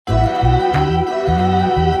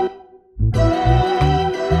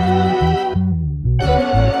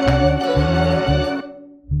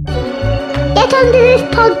listen to this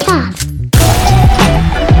podcast.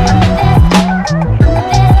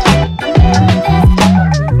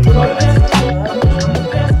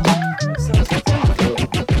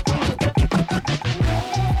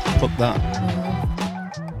 Fuck that.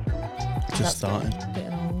 Just starting.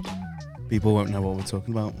 Getting old. People won't know what we're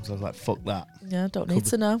talking about. So I was like, fuck that. Yeah, don't need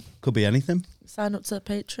to know. Could be anything. Sign up to the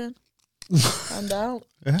Patreon. Find out.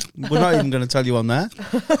 Yeah. We're not even going to tell you on there.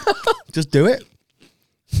 Just do it.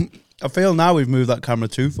 I feel now we've moved that camera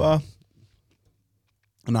too far.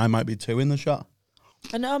 And I might be too in the shot.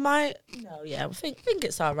 I know I think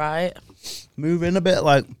it's all right. Move in a bit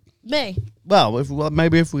like... Me? Well,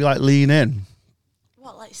 maybe if we like lean in.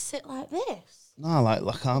 What, like sit like this? No, like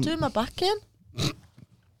I can't. Doing my back in?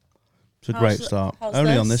 It's a great start. how's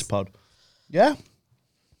Only on this? this pod. Yeah.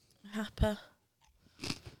 Happy.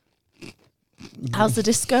 How's the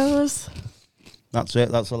discos? That's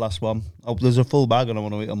it. That's the last one. Oh, there's a full bag and I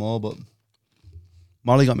want to eat them all, but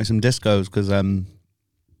Molly got me some discos because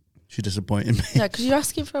she disappointed me. Yeah, because you're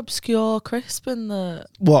asking for obscure crisp in the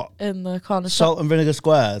What? corner shop. Salt and vinegar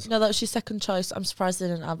squares? No, that was your second choice. I'm surprised they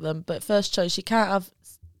didn't have them. But first choice, you can't have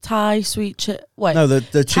Thai sweet chicken. Wait, No, the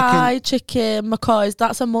chicken. Thai chicken McCoy's.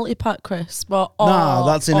 That's a multi-pack crisp. Nah,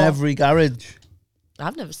 that's in every garage.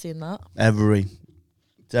 I've never seen that.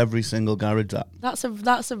 It's every single garage that.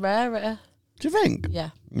 That's a rarity. Do you think?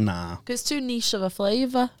 Yeah, Nah. 'cause it's too niche of a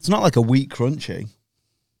flavour. It's not like a wheat crunchy.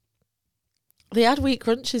 They had wheat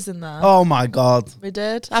crunchies in there. Oh my God. We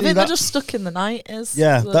did. I See think that- they're just stuck in the 90s.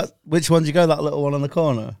 Yeah. Which one did you go? That little one on the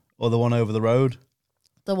corner? Or the one over the road?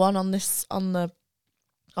 The one on the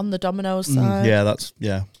Domino's side.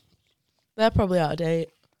 Yeah. They're probably out of date.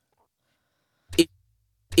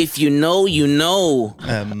 If you know, you know.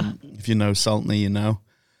 If you know Saltney, you know.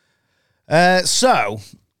 So,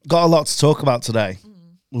 got a lot to talk about today.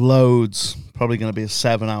 Loads. Probably going to be a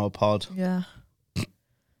 7-hour pod. Yeah.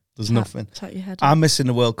 There's nothing. Chat your head. I'm missing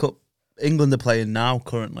the World Cup. England are playing now,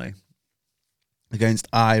 currently, against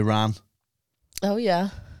Iran. Oh, yeah.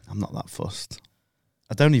 I'm not that fussed.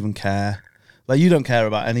 I don't even care. Like, you don't care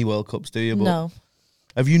about any World Cups, do you? But No.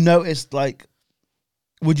 have you noticed, like,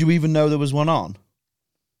 would you even know there was one on?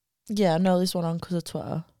 Yeah, I know this one on because of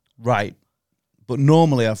Twitter. Right. But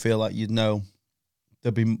normally I feel like you'd know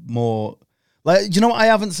there'd be more. Like, do you know what I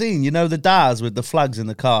haven't seen? You know the Dars with the flags in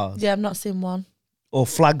the cars? Yeah, I've not seen one. Or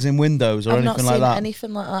flags in windows or I've not anything like seen that?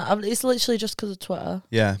 anything like that. It's literally just because of Twitter.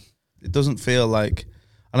 Yeah. It doesn't feel like...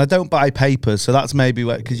 And I don't buy papers, so that's maybe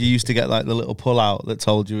because you used to get like the little pull-out that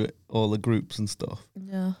told you all the groups and stuff.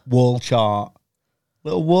 Yeah. Wall chart.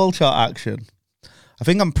 Little wall chart action. I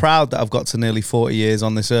think I'm proud that I've got to nearly 40 years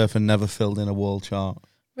on this earth and never filled in a wall chart.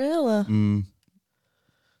 Really?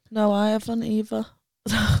 No, I haven't either.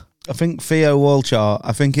 I think Theo wall chart.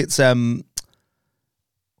 I think it's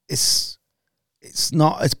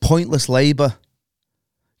pointless labour.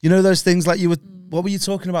 You know those things like you were. What were you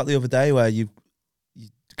talking about the other day where you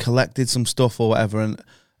collected some stuff or whatever and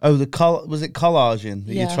was it collaging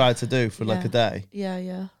that you tried to do for like a day?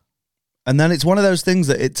 Yeah. And then it's one of those things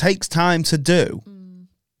that it takes time to do,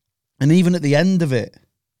 and even at the end of it,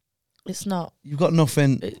 it's not. You've got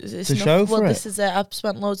nothing to show for it. Well, this is it. I've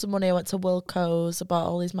spent loads of money. I went to Wilco's, bought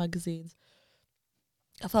all these magazines.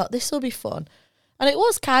 I thought this will be fun. And it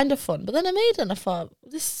was kind of fun. But then I made it and I thought,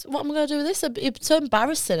 what am I going to do with this? It's so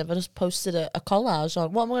embarrassing if I just posted a collage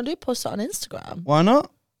on. What am I going to do? Post it on Instagram? Why not?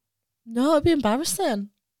 No, it'd be embarrassing.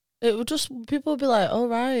 It would just, people would be like, oh,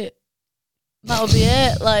 right. That'll be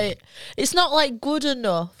it. Like, it's not like good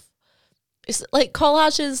enough. It's like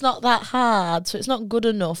collaging's not that hard, so it's not good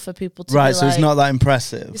enough for people to Right, be so like, it's not that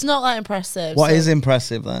impressive. It's not that impressive. What is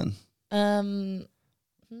impressive then?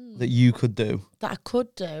 That you could do? That I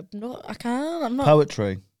could do. No, I can't. I'm not.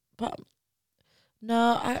 Poetry. But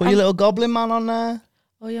no, Put your little goblin man on there.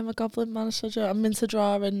 Oh yeah, my goblin man. I'm into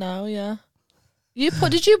drawing now. Yeah.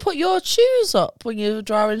 Did you put your shoes up when you were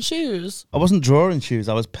drawing shoes? I wasn't drawing shoes.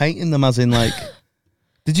 I was painting them as in like.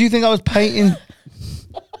 Did you think I was painting?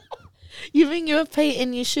 You think you were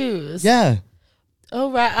painting your shoes? Yeah.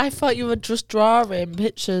 Oh right, I thought you were just drawing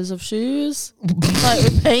pictures of shoes, like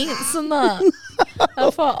with paints and that. I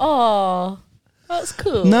thought, oh, that's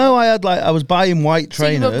cool. No, I was buying white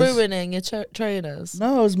trainers. So you were ruining your trainers?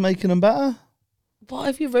 No, I was making them better. What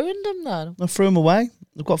have you ruined them then? I threw them away.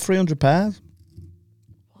 I've got 300 pairs.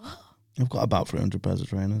 What? I've got about 300 pairs of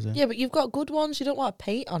trainers. Yeah. Yeah, but you've got good ones. You don't want to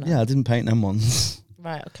paint on them. Yeah, I didn't paint them ones.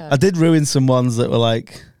 Right. Okay. I did ruin some ones that were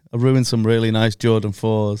like. I ruined some really nice Jordan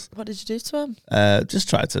 4s. What did you do to them? Just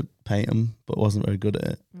tried to paint them, but wasn't very good at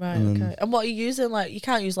it. Right, okay. And what are you using? Like, you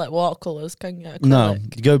can't use like watercolours, can you? No,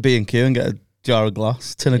 you go B&Q and get a jar of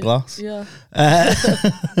glass, tin of glass. Yeah.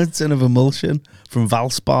 A tin of emulsion from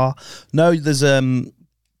Valspar. No, there's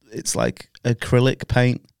it's like acrylic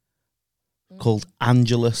paint called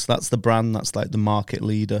Angelus. That's the brand. That's like the market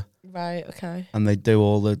leader. Right. Okay. And they do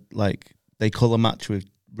all the they colour match with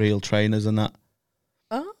real trainers and that.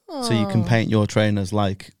 Oh. So you can paint your trainers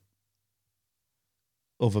like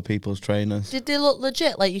other people's trainers. Did they look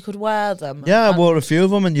legit? Like you could wear them? Yeah, I wore a few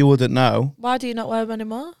of them and you wouldn't know. Why do you not wear them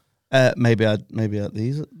anymore? Maybe I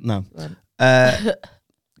these. No.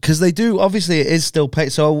 Because they do. Obviously, it is still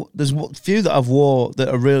paint. So there's a few that I've wore that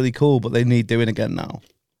are really cool, but they need doing again now.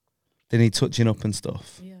 They need touching up and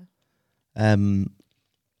stuff. Yeah.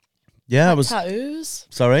 Yeah, like I was tattoos.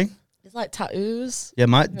 Sorry. It's like tattoos. Yeah,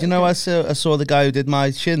 do you know I saw the guy who did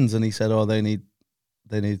my shins and he said, "Oh, they need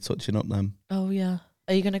touching up them." Oh yeah.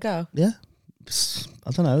 Are you gonna go? Yeah.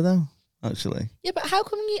 I don't know though. Actually. Yeah, but how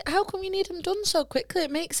come you need them done so quickly?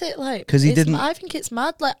 It makes it like because he didn't. I think it's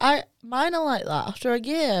mad. Like mine are like that. After a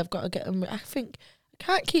year, I've got to get them. I think I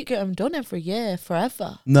can't keep getting them done every year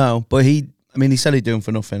forever. No, but he said he'd do them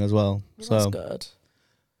for nothing as well. So that's good.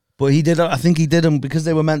 But he did. I think he did them because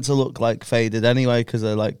they were meant to look like faded anyway. Because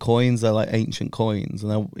they're like coins. They're like ancient coins,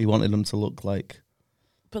 and he wanted them to look like.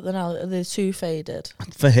 But then now they're too faded.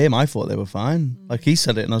 For him, I thought they were fine. Like he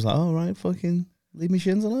said it, and I was like, "Oh right, fucking leave me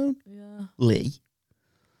shins alone." Yeah. Lee.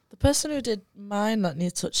 The person who did mine that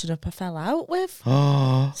needs touching up, I fell out with.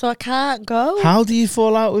 Oh. So I can't go. How do you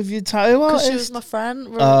fall out with your tattoo artist? Because she was my friend.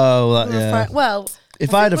 Yeah. Well,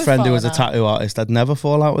 if I had a friend who was a tattoo artist, I'd never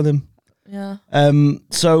fall out with him. Yeah.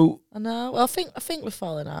 So I know. Well, I think we're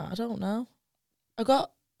falling out. I don't know. I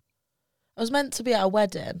was meant to be at a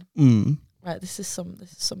wedding. Right. This is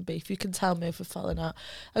some beef. You can tell me if we're falling out.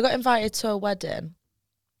 I got invited to a wedding,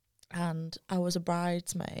 and I was a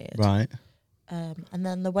bridesmaid. Right. And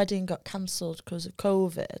then the wedding got cancelled because of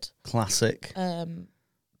COVID. Classic. But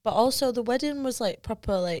also the wedding was like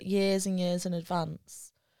proper like years and years in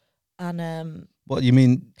advance. And what you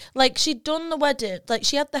mean? Like she'd done the wedding, like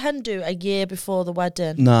she had the hen do a year before the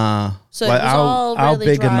wedding. Nah. So like it was all how really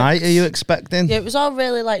big dragged. a night are you expecting? Yeah, it was all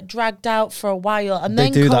really like dragged out for a while, and they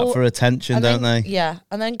then do that for attention, don't they? Yeah,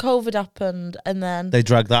 and then COVID happened, and then they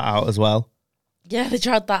dragged that out as well. Yeah, they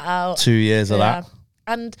dragged that out. 2 years of that.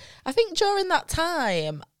 And I think during that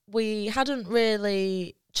time we hadn't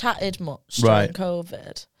really chatted much right. during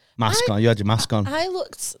COVID. Mask on. You had your mask on. I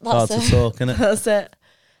looked. Hard to talk, innit? That's it.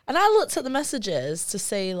 And I looked at the messages to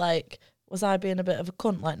see, like, was I being a bit of a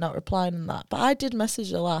cunt, like not replying and that? But I did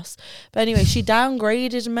message her last. But anyway, she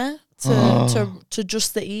downgraded me to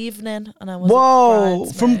just the evening, and I was whoa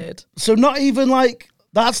so not even like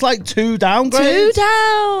that's like 2 downgrades. 2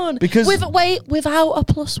 down because without a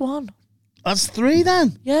 +1. That's 3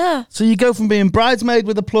 then. Yeah. So you go from being bridesmaid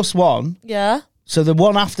with a +1. Yeah. So the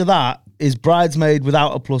one after that is bridesmaid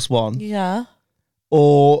without a +1. Yeah.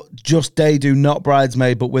 Or just day do not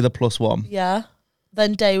bridesmaid but with a +1. Yeah.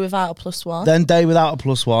 Then day without a +1. Then day without a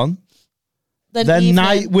 +1. Then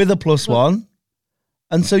night with a +1.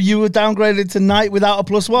 And so you were downgraded to night without a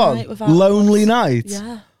 +1. Night without Lonely night.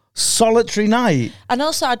 Yeah. Solitary night. And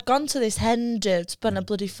also I'd gone to this hen do, spent a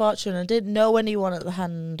bloody fortune. I didn't know anyone at the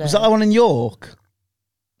hen do. Was that the one in York?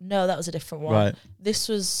 No, that was a different one. Right. This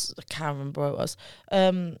was, I can't remember what it was.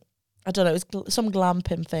 I don't know, it was some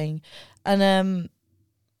glamping thing. And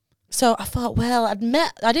so I thought, well, I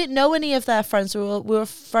didn't know any of their friends. We were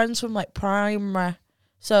friends from like primary.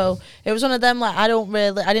 So it was one of them, like, I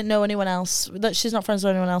didn't know anyone else. She's not friends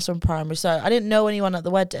with anyone else from primary. So I didn't know anyone at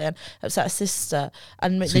the wedding except a sister.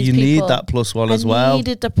 And so you need that +1 as well. I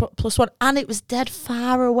needed the +1. And it was dead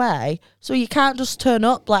far away. So you can't just turn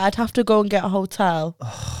up. Like, I'd have to go and get a hotel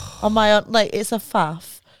on my own. Like, it's a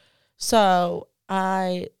faff. So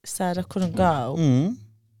I said I couldn't go.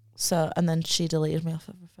 So, and then she deleted me off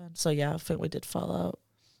everything. So yeah, I think we did fall out.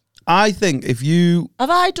 I think if you...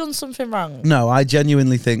 Have I done something wrong? No, I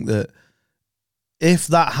genuinely think that if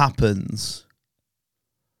that happens,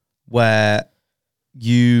 where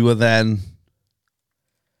you are then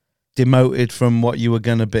demoted from what you were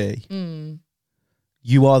going to be,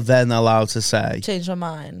 you are then allowed to say... Change my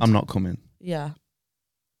mind. I'm not coming. Yeah.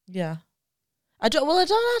 Yeah. I don't have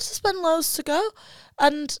to spend loads to go.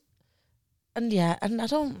 And yeah, and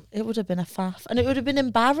it would have been a faff. And it would have been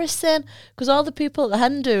embarrassing because all the people at the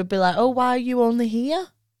hen do would be like, oh, why are you only here?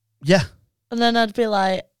 Yeah. And then I'd be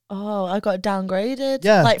like, oh, I got downgraded.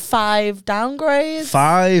 Yeah. Like 5 downgrades.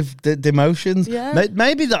 5 demotions. Yeah.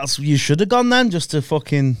 Maybe you should have gone then just to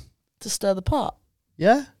fucking... To stir the pot.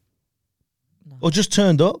 Yeah. No. Or just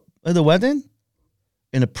turned up at the wedding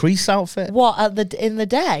in a priest outfit. What, in the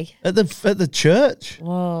day? At the church.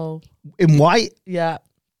 Whoa. In white. Yeah.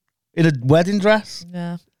 in a wedding dress.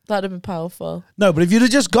 Yeah, that'd have been powerful. No, but if you'd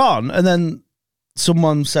have just gone and then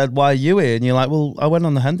someone said, "Why are you here?" and you're like, "Well, I went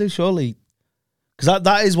on the hen do, surely," because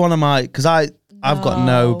that is one of my I've got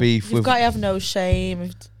no beef with. You've got to have no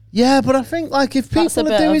shame. Yeah, but I think like if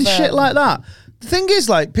people are doing shit like that, the thing is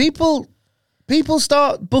like people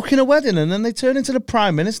start booking a wedding and then they turn into the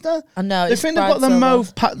prime minister. I know. They think they've got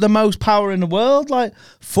the most power in the world. Like,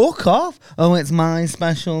 fuck off. Oh, it's my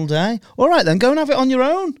special day. All right, then go and have it on your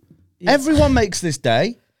own. Yeah. Everyone makes this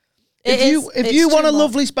day. If you want a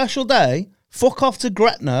lovely special day, fuck off to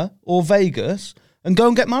Gretna or Vegas and go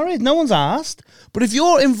and get married. No one's asked. But if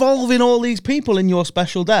you're involving all these people in your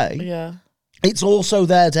special day, it's also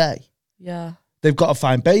their day. Yeah. They've got to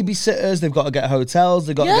find babysitters. They've got to get hotels.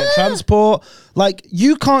 They've got to get transport. Like,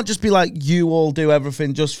 you can't just be like, you all do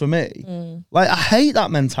everything just for me. Like, I hate that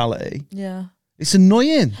mentality. Yeah. It's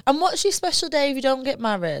annoying. And what's your special day if you don't get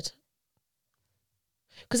married?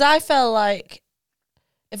 Because I feel like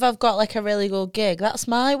if I've got like a really good gig, that's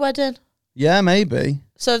my wedding. Yeah, maybe.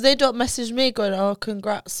 So if they don't message me going, "Oh,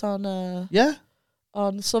 congrats on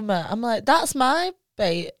on summer," I'm like, that's my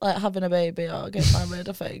like having a baby or getting married.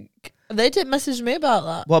 I think they didn't message me about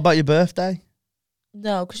that. What about your birthday?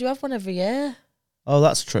 No, because you have one every year. Oh,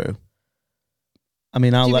 that's true. I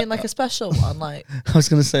mean, do you mean like a special one? Like, I was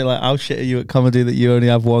going to say, like, how shit are you at comedy that you only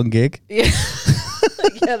have one gig? Yeah,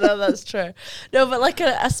 yeah, no, that's true. No, but like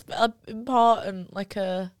a important, like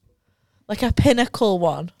a pinnacle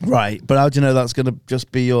one. Right, but how do you know that's going to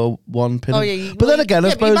just be your one pinnacle? Oh yeah, but then again, I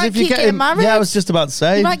suppose if you get married, I was just about to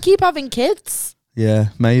say, you might keep having kids. Yeah,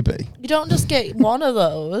 maybe. You don't just get one of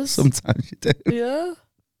those. Sometimes you do. Yeah.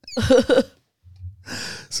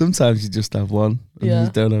 Sometimes you just have one and you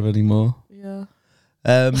don't have any more. Yeah.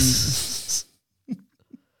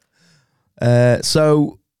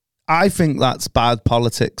 So I think that's bad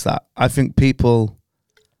politics. That I think people,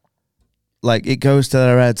 like, it goes to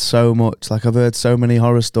their head so much. Like, I've heard so many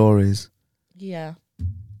horror stories. Yeah.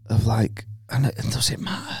 Of like, and does it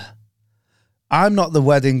matter? I'm not the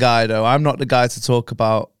wedding guy though. I'm not the guy to talk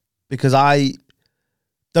about, because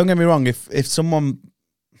don't get me wrong. If someone,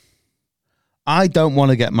 I don't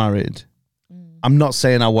want to get married. I'm not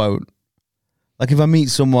saying I won't. Like, if I meet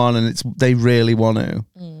someone and they really want to,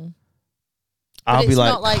 I'll be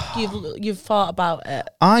like, it's not like you've thought about it.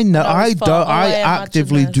 I know. I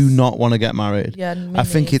actively do not want to get married. Yeah, I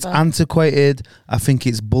think it's antiquated. I think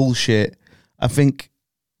it's bullshit. I think,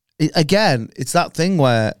 again, it's that thing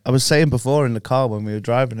where I was saying before in the car when we were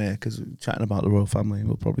driving here, because we were chatting about the royal family.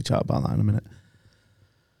 We'll probably chat about that in a minute.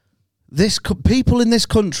 People in this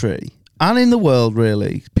country and in the world,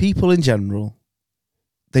 really, people in general,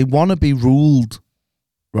 they want to be ruled,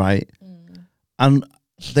 right? And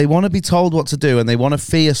they want to be told what to do, and they want to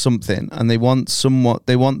fear something, and they want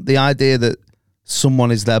the idea that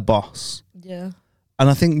someone is their boss. Yeah. And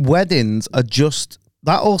I think weddings are just,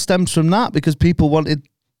 that all stems from that, because people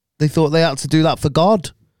they thought they had to do that for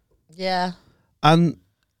God. Yeah. But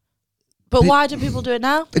why do people do it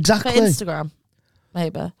now? Exactly. For Instagram,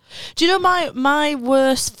 maybe. Do you know my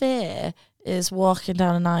worst fear is walking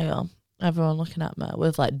down an aisle, everyone looking at me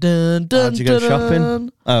with like dun dun. How'd you go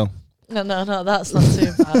shopping? Oh. No, that's not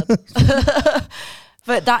too bad.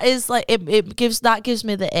 But that is like it gives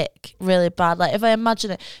me the ick really bad. Like, if I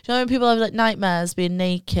imagine it, you know when people have like nightmares being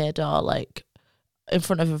naked or like in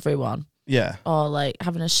front of everyone. Yeah. Or like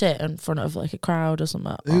having a shit in front of like a crowd or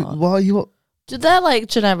something. Why are you? They're like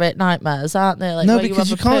generic nightmares, aren't they? Like, no, where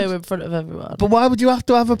because you have a poo in front of everyone. But why would you have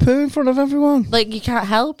to have a poo in front of everyone? Like, you can't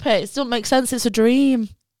help it. It doesn't make sense. It's a dream.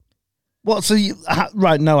 What? So you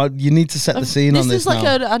right? No, you need to set the scene on this. This is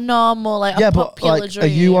like a normal, like a popular but, like, dream. Are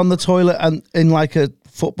you on the toilet and in like a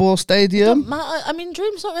football stadium? Don't matter. I mean,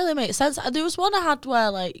 dreams don't really make sense. There was one I had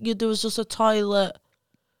where like there was just a toilet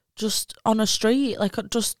just on a street, like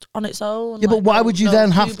just on its own. Yeah, like, but why would you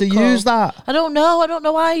then have to use that? I don't know. I don't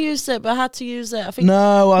know why I used it, but I had to use it. I think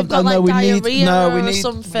I got, know like, we need or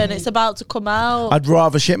something. It's about to come out. I'd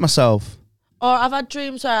rather shit myself. Or I've had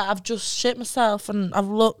dreams where I've just shit myself and I've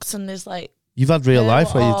looked and there's like. You've had real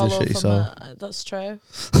life where you just shit yourself. That's true.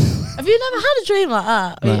 Have you never had a dream like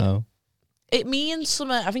that? No. It means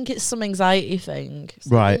something. I think it's some anxiety thing.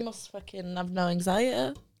 So right. You must fucking have no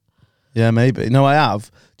anxiety. Yeah, maybe. No, I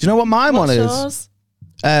have. Do you know what my one is? Yours?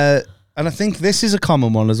 And I think this is a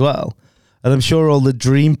common one as well. And I'm sure all the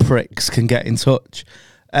dream pricks can get in touch.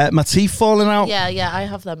 My teeth falling out. Yeah, I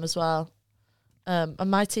have them as well. And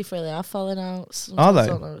my teeth really are falling out. Are they?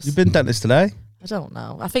 You've been dentist today? I don't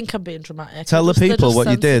know. I think I'm being dramatic. Tell the people what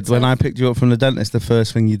you did when I picked you up from the dentist. The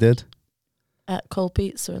first thing you did? Cold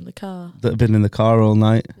pizza in the car. That have been in the car all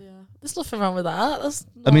night. Yeah. There's nothing wrong with that.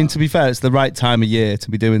 I mean, to be fair, it's the right time of year to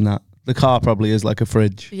be doing that. The car probably is like a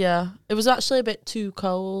fridge. Yeah. It was actually a bit too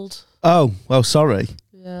cold. Oh, well, sorry.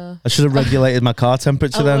 Yeah. I should have regulated my car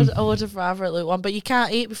temperature then. I would have rather it look one, but you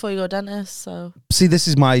can't eat before you go to dentist, so. See, this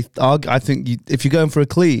is my I think if you're going for a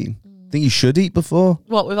clean, I think you should eat before.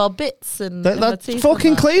 What, with all bits and my teeth fucking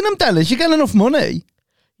and that? clean them, dentist. You get enough money.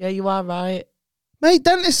 Yeah, you are right. Mate,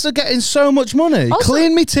 dentists are getting so much money. Also,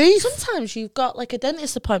 clean me teeth. Sometimes you've got like a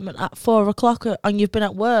dentist appointment at 4 o'clock and you've been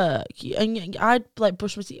at work and I'd like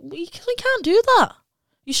brush my teeth. You can't do that.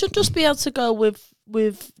 You should just be able to go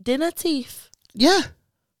with dinner teeth. Yeah.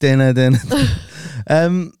 Dinner.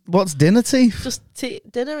 What's dinner teeth? Just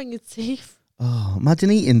dinner and your teeth. Oh,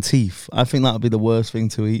 imagine eating teeth. I think that would be the worst thing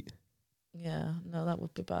to eat. Yeah, no, that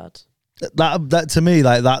would be bad. That to me,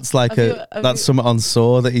 like that's like that's something on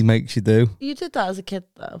Saw that he makes you do. You did that as a kid,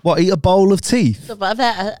 though. What? Eat a bowl of teeth? No, but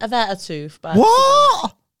I've had a tooth.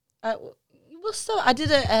 What? You must have. I did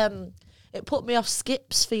it. It put me off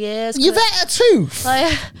skips for years. You've had a tooth?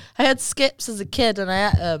 I had skips as a kid, and I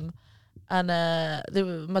ate them, and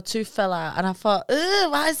my tooth fell out, and I thought,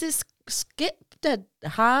 why is this skip dead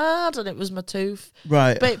hard? And it was my tooth.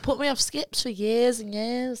 Right. But it put me off skips for years and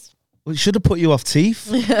years. Well, it should have put you off teeth.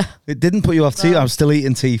 Yeah. It didn't put you off teeth. I'm still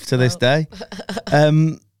eating teeth to this day.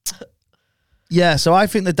 Yeah, so I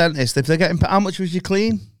think the dentist, if they're getting... How much was you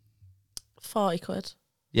clean? 40 quid.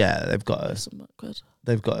 Yeah, they've got to... Something quid.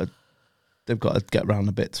 They've got to get round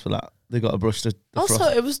the bits for that. They've got to brush the Also,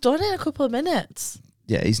 frost. it was done in a couple of minutes.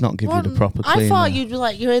 Yeah, he's not giving you the proper clean. I thought you'd be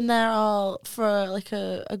like, you're in there all for like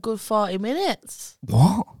a good 40 minutes.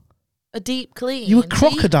 What? A deep clean. You a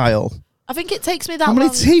crocodile? I think it takes me that How long.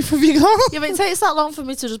 many teeth have you got? Yeah, but it takes that long for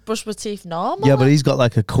me to just brush my teeth normally. Yeah, but he's got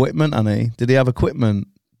like equipment, hasn't he? Did he have equipment?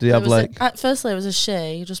 Did he have like... Firstly, it was a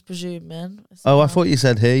she, just presuming. Oh, I thought you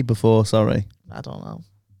said he before, sorry. I don't know.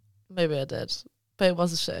 Maybe I did. But it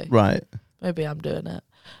was a she. Right. Maybe I'm doing it.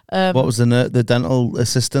 What was the dental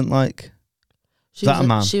assistant like? She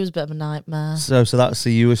was a bit of a nightmare. So that's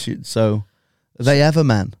the you assume. So are they ever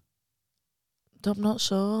men? I'm not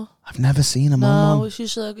sure. I've never seen a man. No, it's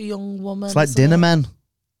usually like a young woman. It's like dinner men.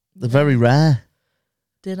 They're very rare.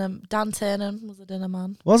 Dan Tiernan was a dinner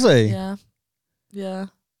man. Was he? Yeah. Yeah.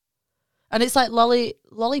 And it's like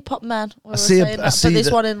lollipop men. I see but this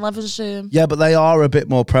one in Levenshulme. Yeah, but they are a bit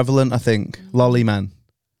more prevalent, I think. Lolly men.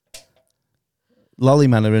 Lolly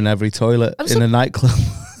men are in every toilet in a nightclub.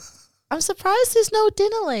 I'm surprised there's no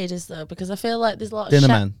dinner ladies though, because I feel like there's a lot of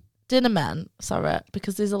dinner men,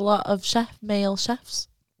 because there's a lot of male chefs.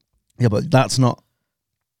 Yeah, but that's not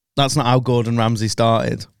how Gordon Ramsay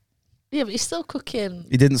started. Yeah, but he's still cooking.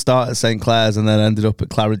 He didn't start at St. Clair's and then ended up at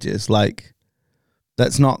Claridge's. Like, that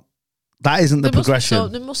isn't the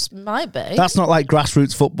progression. Might be. That's not like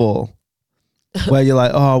grassroots football, where you're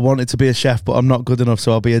like, oh, I wanted to be a chef, but I'm not good enough,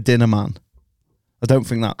 so I'll be a dinner man. I don't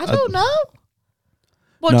think that. I don't know.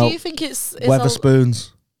 What do you think it's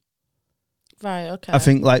Weatherspoons. Right, okay. I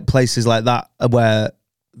think like places like that are where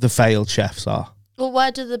the failed chefs are. Well,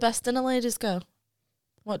 where do the best dinner ladies go?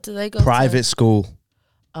 What do they go Private school.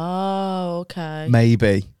 Oh, okay.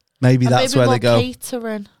 Maybe that's where they go.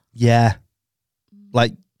 Catering. Yeah.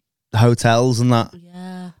 Like hotels and that.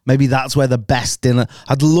 Yeah. Maybe that's where the best dinner...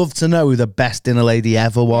 I'd love to know who the best dinner lady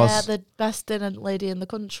ever was. Yeah, the best dinner lady in the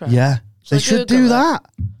country. Yeah. They should do that.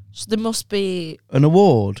 There must be... An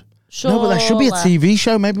award. No, but there should be a TV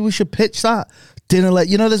show. Maybe we should pitch that. Dinner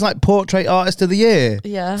lady... You know there's like Portrait Artist of the Year?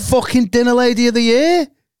 Yeah. Fucking Dinner Lady of the Year?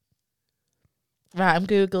 Right, I'm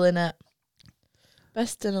Googling it.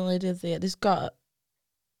 Best dinner lady of the year. There's got...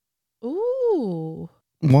 Ooh.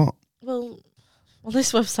 What? Well,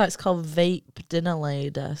 this website's called Vape Dinner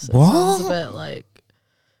Lady. So what? It sounds a bit like...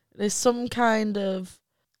 There's some kind of...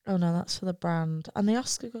 Oh, no, that's for the brand. And the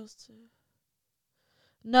Oscar goes to...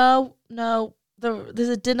 No. There's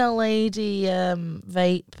a dinner lady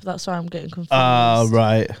vape. That's why I'm getting confused. Oh,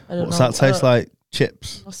 right. What's that taste like?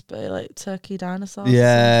 Chips? Must be like turkey dinosaurs.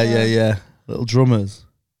 Yeah. Little drummers.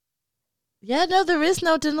 Yeah, no, there is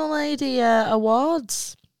no dinner lady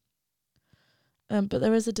awards. But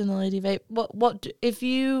there is a dinner lady vape. If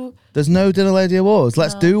you... There's no dinner lady awards.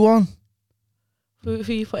 Let's do one. Who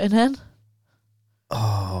are you putting in?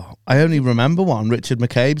 Oh, I only remember one. Richard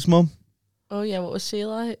McCabe's mum. Oh, yeah, what was she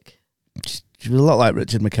like? She was a lot like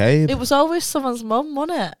Richard McCabe. It was always someone's mum,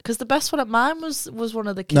 wasn't it? Because the best one at mine was one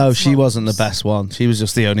of the kids' No, she mums. wasn't the best one. She was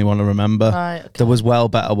just the only one I remember. Right, okay. There was well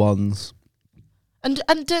better ones. And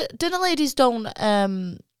dinner ladies don't...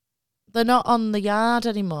 they're not on the yard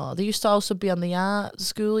anymore. They used to also be on the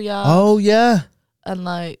school yard. Oh, yeah. And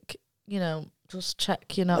like, just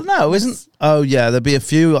check, No, isn't... Oh, yeah, there'd be a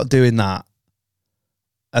few doing that.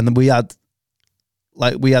 and then we had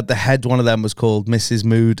the head. One of them was called Mrs.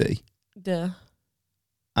 Moody. Yeah.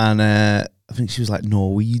 And I think she was like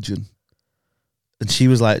Norwegian. And she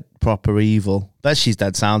was like proper evil. Bet she's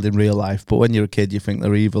dead sound in real life, but when you're a kid, you think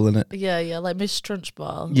they're evil, innit? Yeah, like Miss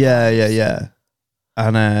Trunchbull. Yeah.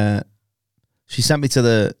 And she sent me to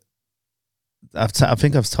the... I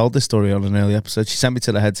think I've told this story on an early episode. She sent me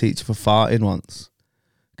to the head teacher for farting once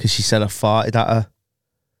because she said I farted at her.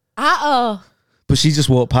 But she just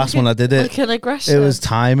walked past when I did it. Like an aggression. It was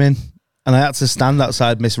timing. And I had to stand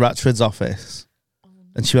outside Miss Ratchford's office.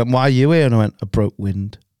 And she went, "Why are you here?" And I went, "I broke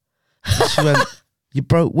wind." And she went, "You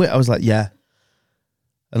broke wind?" I was like, "Yeah."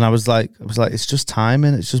 And I was like, "It's just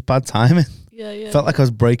timing. It's just bad timing." Yeah. Felt like I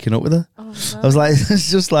was breaking up with her. Oh, no. I was like,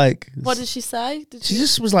 it's just like... What did she say? She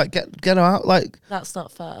just was like, get her out. Like, that's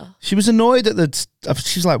not fair. She was annoyed at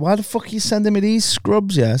she was like, "Why the fuck are you sending me these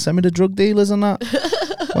scrubs? Yeah, send me the drug dealers and that.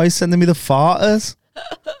 Why are you sending me the farters?"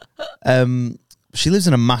 She lives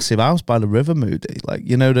in a massive house by the river, Moody. Like,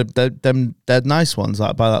 you know, them dead nice ones,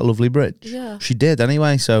 like by that lovely bridge. Yeah. She did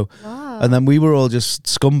anyway. So, wow. And then we were all just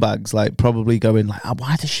scumbags, like probably going like, "Oh,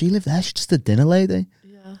 why does she live there? She's just a dinner lady."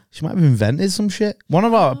 Yeah. She might have invented some shit.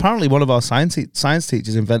 Apparently one of our science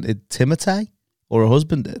teachers invented Timotei, or her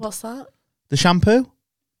husband did. What's that? The shampoo.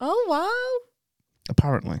 Oh, wow.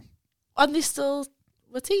 Apparently. And they still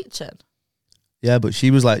were teaching? Yeah, but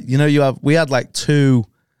she was like, you know, we had like two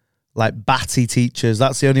like batty teachers.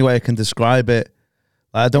 That's the only way I can describe it.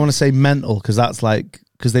 Like, I don't want to say mental because that's like,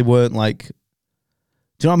 because they weren't like,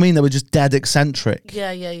 do you know what I mean? They were just dead eccentric.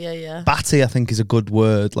 Yeah. Batty, I think, is a good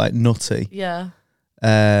word, like nutty. Yeah.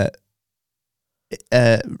 Mrs.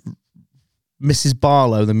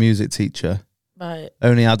 Barlow, the music teacher, right,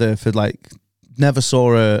 only had her for like, never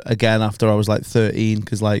saw her again after I was like 13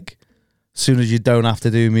 because like, as soon as you don't have to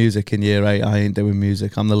do music in year 8, I ain't doing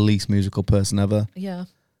music. I'm the least musical person ever. Yeah.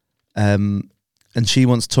 And she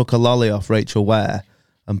once took a lolly off Rachel Ware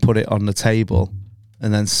and put it on the table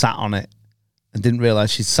and then sat on it and didn't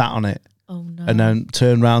realise she'd sat on it. Oh no. And then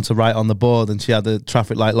turned round to write on the board and she had a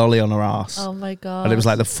traffic light lolly on her ass. Oh my God. And it was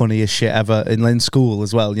like the funniest shit ever in school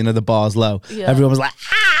as well. You know, the bar's low. Yeah. Everyone was like,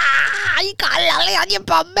 you got a lolly on your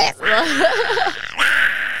bum, miss.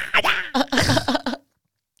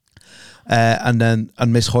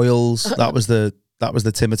 And Miss Hoyles, that was the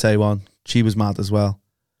Timotei one. She was mad as well.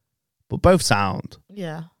 But both sound.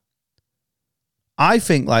 Yeah. I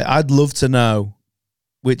think like I'd love to know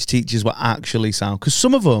which teachers were actually sound because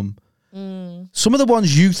some of them, some of the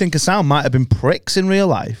ones you think are sound might have been pricks in real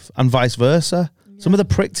life, and vice versa. Yeah. Some of the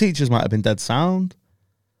prick teachers might have been dead sound.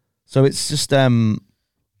 So it's just yeah.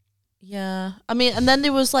 I mean, and then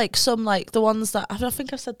there was like some like the ones that I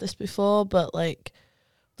think I've said this before, but like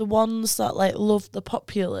the ones that like loved the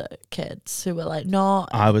popular kids who were like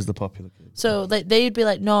naughty. I was the popular kid. So they'd be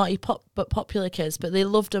like naughty but popular kids, but they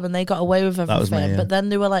loved them and they got away with everything. That was me, yeah. But then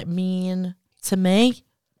they were like mean to me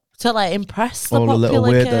to like impress the all the popular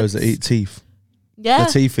little weirdos kids. that eat teeth. Yeah.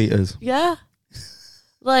 The teeth eaters. Yeah.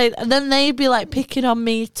 Like, and then they'd be like picking on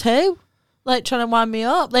me too, like trying to wind me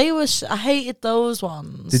up. They were. I hated those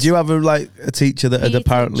ones. Did you have a teacher that had PE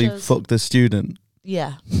apparently teachers. fucked a student?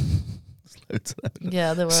 Yeah.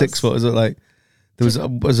 Yeah, there was 6 foot. Is it like there was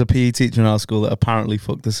a PE teacher in our school that apparently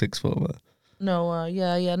fucked a 6-footer? No,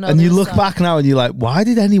 yeah, no. And you look back now and you're like, why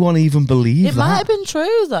did anyone even believe it that? might have been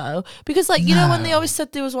true though, because like you know when they always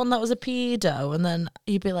said there was one that was a pedo, and then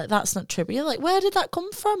you'd be like, that's not true. But you're like, where did that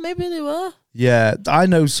come from? Maybe they were. Yeah, I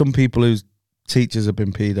know some people whose teachers have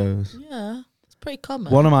been pedos. Yeah, it's pretty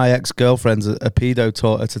common. One of my ex-girlfriends, a pedo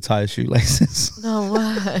taught her to tie her shoelaces. No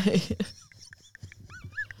way.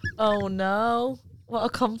 Oh no! What a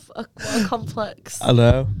complex I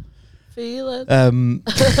know. feeling.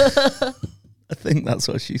 I think that's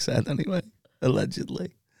what she said anyway,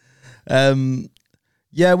 allegedly.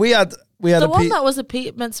 Yeah, we had the one that was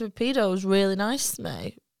meant to be pedo was really nice to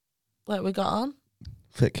me. Like we got on.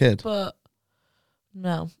 Fit kid. But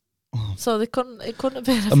no. So it couldn't have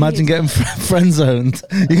been. Imagine getting friend zoned.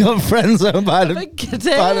 You got friend zoned by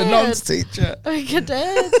the nonce teacher. I think I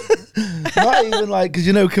did. Not even like, because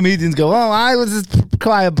you know comedians go, oh, I was a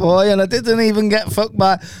quiet boy and I didn't even get fucked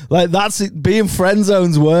by. Like that's it. Being friend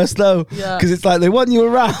zone's worse though. Yeah. Because it's like they want you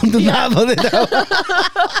around and that, but they don't.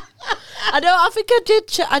 I know. I think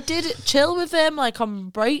I did chill with him like on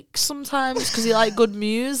breaks sometimes because he liked good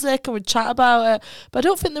music and we'd chat about it. But I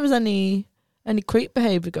don't think there was any creep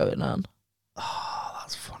behaviour going on. Oh,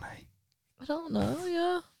 that's funny. I don't know,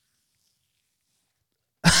 yeah.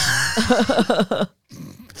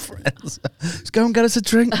 Friends. Just go and get us a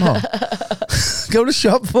drink, Mom. Go to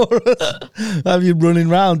shop for us. Have you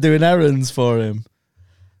running around doing errands for him?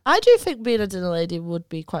 I do think being a dinner lady would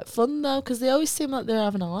be quite fun though, because they always seem like they're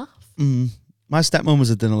having a laugh. My stepmom was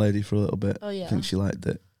a dinner lady for a little bit. Oh yeah, I think she liked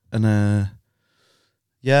it, and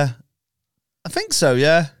yeah, I think so.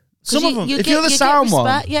 Yeah, some of them. If you're the sound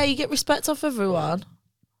one, yeah, you get respect off everyone.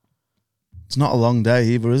 It's not a long day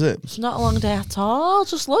either, is it? It's not a long day at all.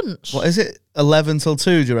 Just lunch. What is it? 11 till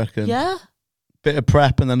 2, do you reckon? Yeah. Bit of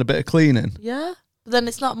prep and then a bit of cleaning. Yeah. But then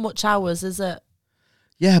it's not much hours, is it?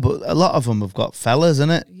 Yeah, but a lot of them have got fellas,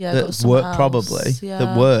 innit? Yeah, that work probably. Yeah.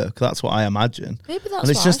 That work. That's what I imagine. Maybe that's.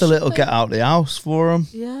 And it's just a little get out the house for them.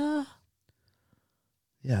 Yeah.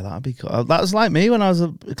 Yeah, that'd be cool. That was like me when I was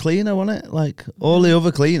a cleaner, wasn't it? Like all the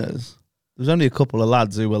other cleaners. There was only a couple of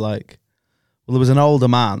lads who were like, well, there was an older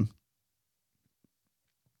man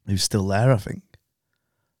who's still there, I think.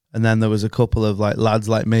 And then there was a couple of like lads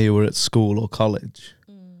like me who were at school or college.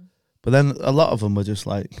 But then a lot of them were just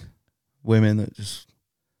like women that just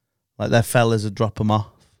like their fellas would drop them off.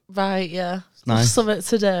 Right, yeah. It's nice. Something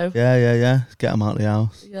to do. Yeah. Get them out of the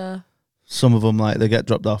house. Yeah. Some of them, like, they get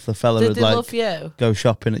dropped off. The fella Did would, they like, love you? go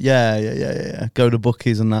shopping. Yeah. Go to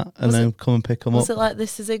Bookies and that, and then come and pick them up. Was it like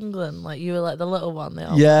This Is England? Like, you were like the little one?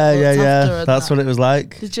 Yeah. That's what it was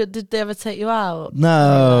like. Did they ever take you out?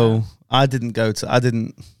 No. I didn't go to...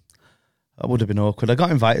 That would have been awkward. I got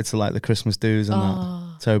invited to, like, the Christmas do's and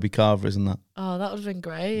that. Toby Carver's and that. Oh, that would have been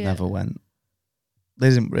great. Never went. They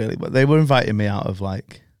didn't really, but they were inviting me out of,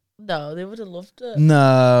 like... No, they would have loved it.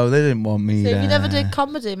 No, they didn't want me So there. if you never did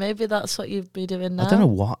comedy, maybe that's what you'd be doing now. I don't know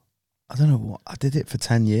what. I did it for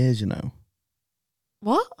 10 years, you know.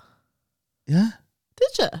 What? Yeah. Did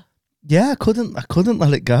you? Yeah, I couldn't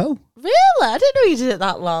let it go. Really? I didn't know you did it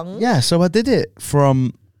that long. Yeah, so I did it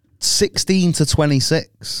from 16 to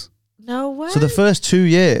 26. No way. So the first 2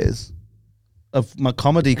 years of my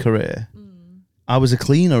comedy career, I was a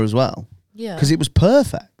cleaner as well. Yeah. Because it was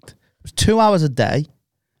perfect. It was 2 hours a day.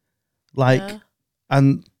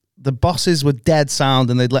 And the bosses were dead sound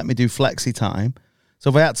and they'd let me do flexi time. So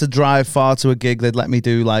if I had to drive far to a gig, they'd let me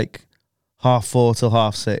do like 4:30 till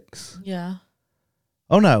 6:30. Yeah.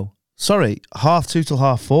 Oh no, sorry, 2:30 till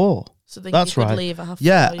 4:30. So then that's you could right. leave at 4:30.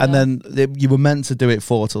 Yeah, and then you were meant to do it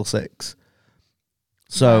 4 till 6.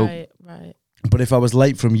 So, right. But if I was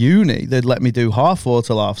late from uni, they'd let me do 4:30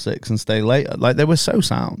 till 6:30 and stay later. Like, they were so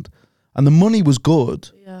sound, and the money was good.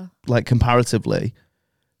 Yeah. Like, comparatively,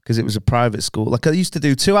 because it was a private school. Like, I used to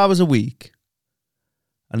do 2 hours a week,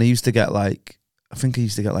 and I used to get like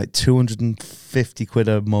 250 quid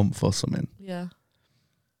a month or something. Yeah.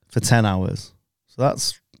 For 10 hours. So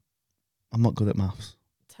I'm not good at maths.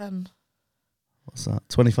 10. What's that?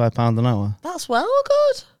 £25 an hour. That's well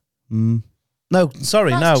good. No,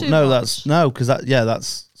 sorry, That's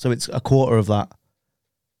that's so it's a quarter of that.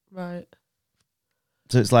 Right.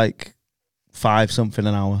 So it's like 5 something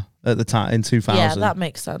an hour at the time in 2000. Yeah, that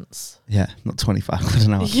makes sense. Yeah, not 25 quid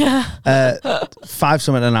an hour. Yeah. 5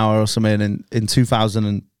 something an hour or something in 2000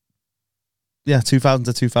 and 2000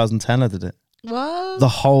 to 2010 I did it. What? The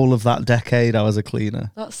whole of that decade I was a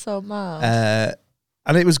cleaner. That's so mad.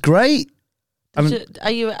 And it was great.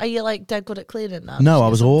 Are you like dead good at cleaning now? No, I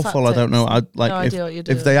was awful. I don't know. I like no idea what you're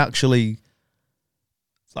doing. if they actually.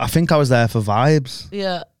 I think I was there for vibes.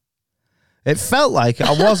 Yeah. It felt like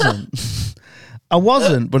I wasn't. I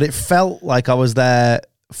wasn't, but it felt like I was there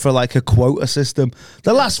for like a quota system.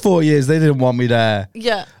 The last 4 years, they didn't want me there.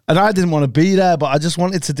 Yeah. And I didn't want to be there, but I just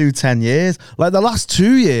wanted to do 10 years. Like the last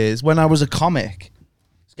 2 years when I was a comic.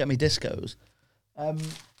 Let's get me discos.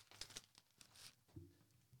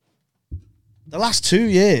 The last 2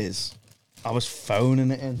 years, I was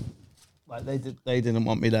phoning it in. Like they didn't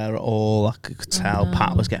want me there at all. I could tell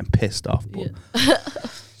Pat was getting pissed off, but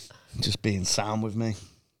just being sound with me.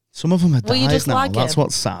 Some of them are died now. That's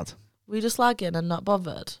what's sad. Were you just lagging and not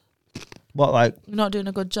bothered? What, like? You're not doing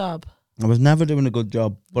a good job. I was never doing a good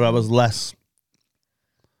job, but I was less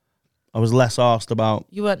asked about.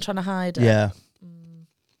 You weren't trying to hide it. Yeah.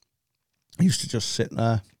 I used to just sit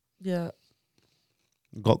there. Yeah.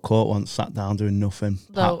 Got caught once, sat down doing nothing.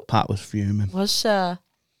 No. Pat was fuming. Was she?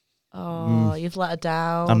 Oh, you've let her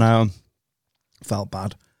down. I know. Felt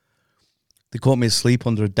bad. They caught me asleep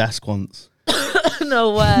under a desk once.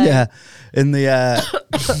 No way. Yeah. In the...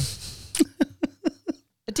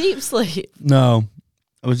 A deep sleep? No.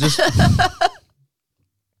 I was just...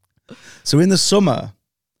 So in the summer,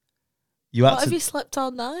 you had What to... have you slept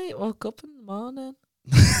all night? Woke up in the morning.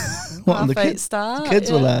 What, on the kids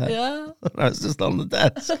were there? Yeah. I was just on the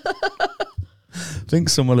desk. I think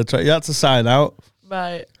someone had tried. You had to sign out.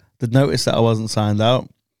 Right. They'd noticed that I wasn't signed out.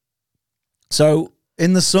 So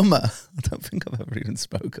in the summer, I don't think I've ever even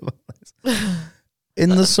spoke about this. In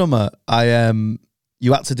the summer,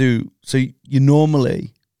 you had to do, so you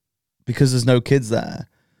normally, because there's no kids there,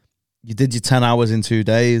 you did your 10 hours in 2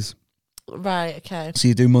 days. Right, okay. So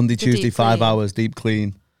you do Monday, The Tuesday, deep 5 clean. hours deep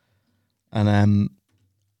clean. And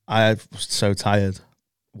I was so tired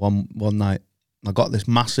one night. I got this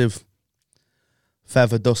massive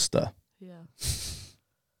feather duster. Yeah.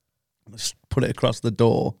 I just put it across the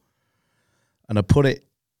door, and I put it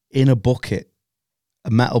in a bucket,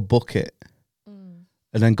 a metal bucket, and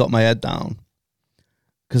then got my head down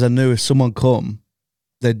because I knew if someone come,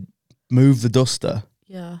 they'd move the duster.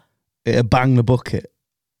 Yeah. It'd bang the bucket.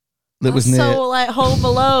 That was near. So like Home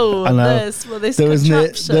Alone. I know. This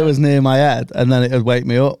That was near my head, and then it'd wake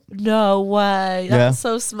me up. No way. That's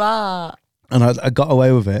so smart. And I got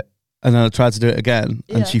away with it, and then I tried to do it again,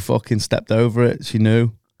 Yeah. and she fucking stepped over it. She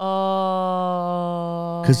knew.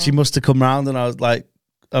 Oh. Because she must have come round, and I was like,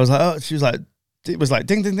 oh, she was like, it was like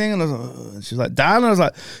ding, ding, ding, and I was like, oh. She was like, Dan, and I was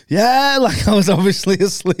like, yeah, like I was obviously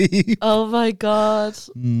asleep. Oh my God.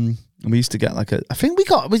 And we used to get like I think we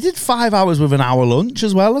did 5 hours with an hour lunch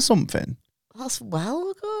as well or something. That's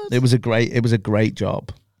well good. It was a great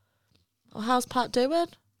job. Well, how's Pat doing? I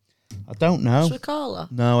don't know. Should we call her?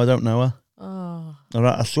 No, I don't know her. Oh. All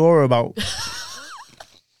right, I saw her about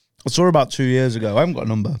 2 years ago. I haven't got a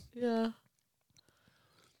number. Yeah.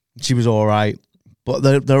 She was all right, but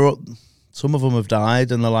they're some of them have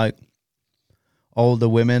died, and they're like older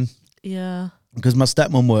women. Yeah. Because my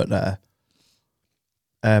stepmom worked there.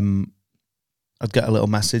 I'd get a little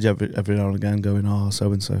message every now and again going, "Oh,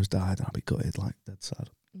 so and so's died," and I'd be gutted, like dead sad.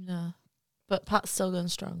 Yeah. But Pat's still going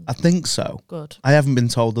strong. I think so. Good. I haven't been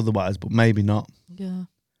told otherwise, but maybe not. Yeah.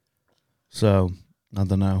 So I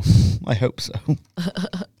don't know. I hope so.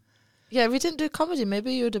 Yeah, if you didn't do comedy,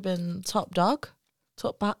 maybe you would have been top dog.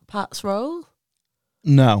 Took Pat's role.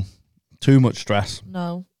 No, too much stress.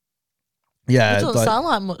 No. Yeah, It doesn't sound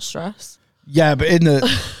like much stress. Yeah, but in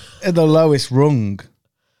the lowest rung,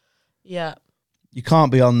 Yeah. you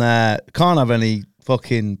can't be on there. Can't have any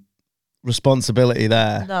fucking responsibility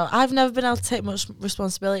there. No, I've never been able to take much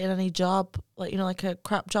responsibility in any job. Like, like a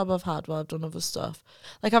crap job I've had while I've done other stuff.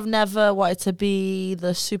 Like, I've never wanted to be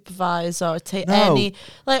the supervisor or take any,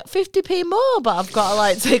 like, 50p more, but I've got to,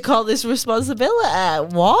 like, take all this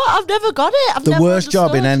responsibility. What? I've never got it. I've The never worst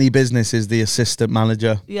job in understood. any business is the assistant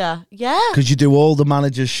manager. Yeah. Yeah. Because you do all the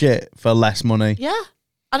manager's shit for less money. Yeah.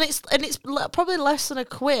 And it's probably less than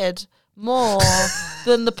 £1 more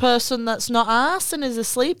than the person that's not asked and is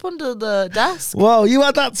asleep under the desk. Whoa, you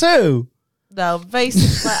had that too? No,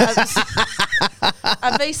 basically, I've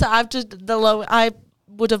just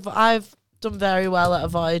I've done very well at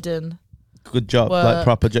avoiding. Good job, work. like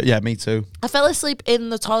proper job. Yeah, me too. I fell asleep in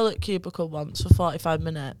the toilet cubicle once for 45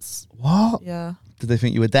 minutes. What? Yeah, Did they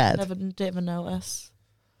think you were dead? didn't even notice.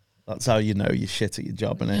 That's how you know you're shit at your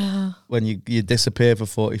job, innit? Yeah, When you disappear for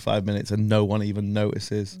 45 minutes and no one even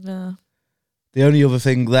notices. yeah. The only other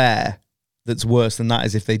thing there that's worse than that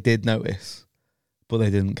is if they did notice, but they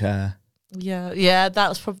didn't care. Yeah.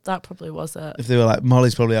 That probably was it. If they were like,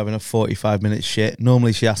 Molly's probably having a 45-minute shit.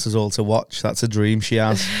 Normally she asks us all to watch. That's a dream she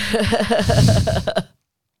has.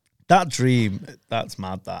 That dream, that's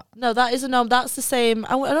mad, that. No, that is a no. That's the same.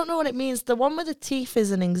 I don't know what it means. The one with the teeth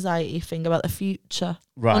is an anxiety thing about the future.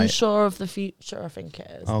 Right. Unsure of the future, I think it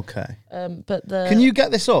is. Okay. But the Can you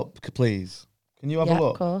get this up, please? Can you have yeah, a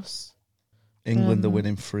look? of course. England are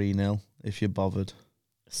winning 3-0, if you're bothered.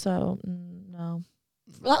 So no,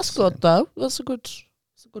 that's good though. That's a good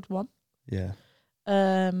one. Yeah.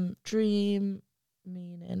 Dream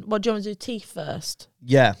meaning. What do you want to do? Teeth first.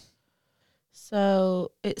 Yeah.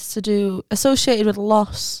 So it's to do associated with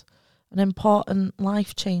loss and important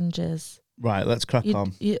life changes. Right, let's crack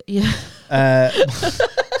on. Yeah.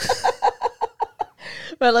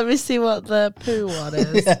 Well, let me see what the poo one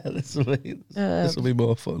is. Yeah, this will be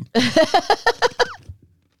more fun.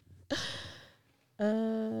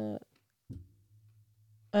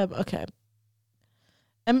 Okay.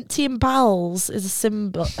 Emptying bowels is a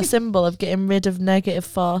symbol of getting rid of negative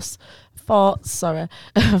force.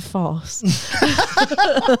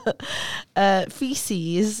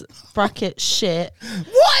 Feces bracket shit.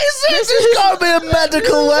 What is this? There's got to be a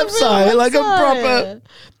medical website, like a proper.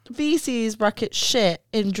 Feces bracket shit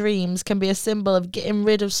in dreams can be a symbol of getting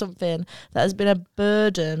rid of something that has been a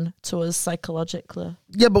burden to us psychologically.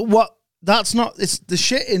 Yeah, but what? That's not. It's the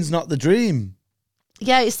shitting's not the dream.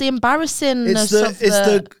 Yeah, it's the embarrassingness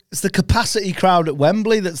It's the capacity crowd at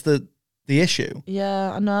Wembley that's the issue.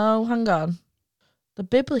 Yeah, I know. Hang on. The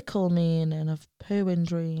biblical meaning of poo in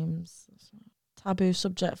dreams. Taboo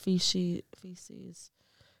subject feces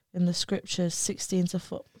in the scriptures 16 to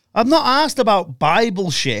foot. I'm not asked about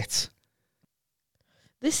Bible shit.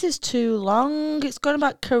 This is too long. It's going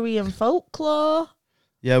about Korean folklore.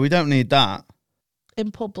 Yeah, we don't need that.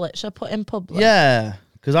 In public. Should I put in public? Yeah,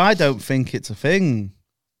 because I don't think it's a thing.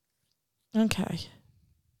 Okay.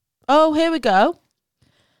 Oh, here we go.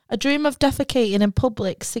 A dream of defecating in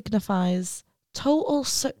public signifies total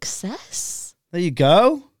success. There you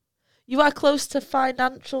go. You are close to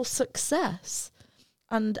financial success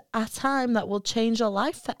and a time that will change your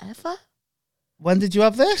life forever. When did you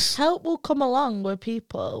have this? Help will come along with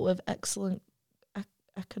people with excellent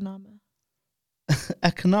economy.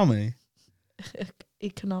 Economy?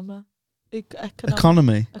 Economy.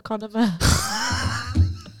 Economy. Economy.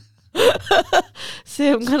 See,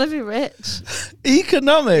 I'm going to be rich.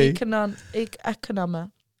 Economy? Economy.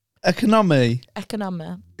 Economy.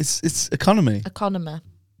 Economy. It's economy. Economy.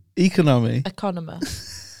 Economy. Economy.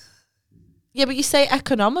 Yeah, but you say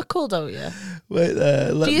economical, don't you? Wait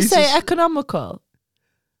there. Do you say economical?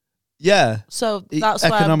 Yeah. So that's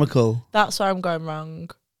economical. That's where I'm going wrong.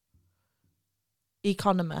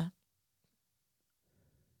 Economy.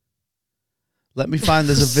 Let me find.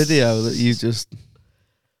 There's a video that you just.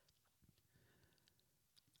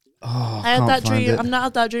 Oh, I had that dream. It. I've not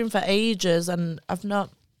had that dream for ages, and I've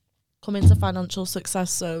not come into financial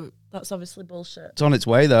success. So that's obviously bullshit. It's on its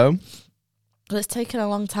way though. But it's taken a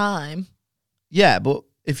long time. Yeah, but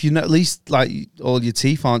if you know, at least like all your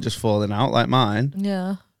teeth aren't just falling out like mine.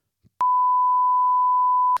 Yeah.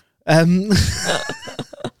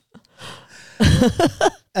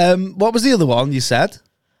 What was the other one you said?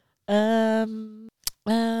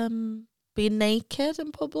 Being naked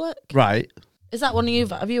in public. Right. Is that one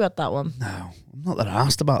have you had that one? No, I'm not that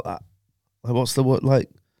asked about that. Like, what's the word like?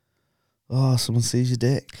 Oh, someone sees your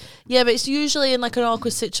dick. Yeah, but it's usually in like an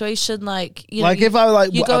awkward situation, like you know, like if I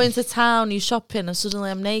like you go into town, you shopping, and suddenly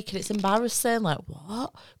I'm naked. It's embarrassing. Like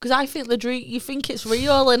what? Because I think the dream, you think it's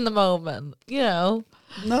real in the moment. You know?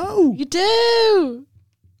 No, you do.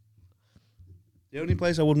 The only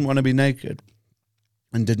place I wouldn't want to be naked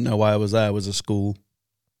and didn't know why I was there was a school.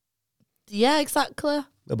 Yeah, exactly.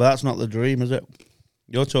 But that's not the dream, is it?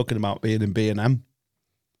 You're talking about being in B&M.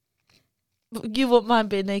 You wouldn't mind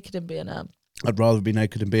being naked in B&M? I'd rather be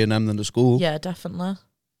naked in B&M than the school. Yeah, definitely.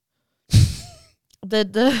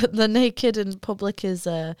 The naked in public is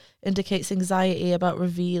indicates anxiety about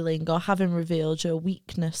revealing or having revealed your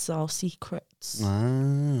weakness or secrets.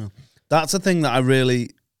 Ah, that's a thing that I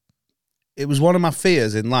really. It was one of my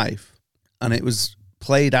fears in life, and it was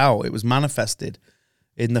played out. It was manifested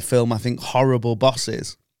in the film. I think Horrible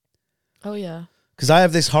Bosses. Oh yeah. Because I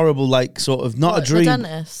have this horrible, like, sort of not a dream, the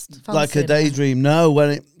dentist, like a daydream. No,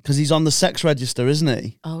 because he's on the sex register, isn't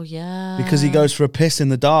he? Oh yeah. Because he goes for a piss in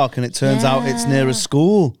the dark, and it turns out it's near a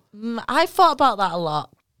school. I thought about that a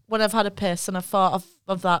lot when I've had a piss, and I thought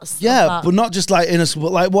of that. Yeah, of that. but not just like in a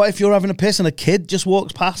school. Like, what if you're having a piss and a kid just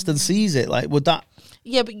walks past and sees it? Like, would that?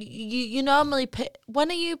 Yeah, but you normally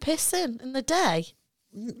when are you pissing in the day?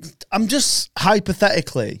 I'm just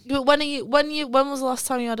hypothetically. But when was the last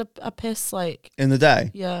time you had a piss, like in the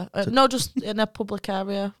day? Yeah, no, just in a public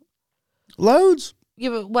area. Loads. Yeah,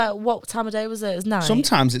 but what time of day was it? It was night.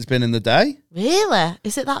 Sometimes it's been in the day. Really?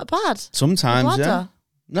 Is it that bad? Sometimes, yeah.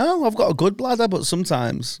 No, I've got a good bladder, but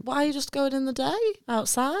sometimes. Why are you just going in the day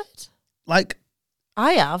outside? Like,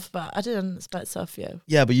 I have, but I didn't expect so few.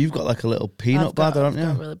 Yeah, but you've got like a little peanut bladder, haven't you?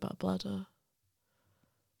 I've got a really bad bladder.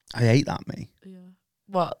 I hate that, me. Yeah.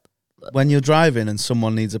 What? When you're driving and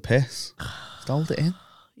someone needs a piss, just hold it in.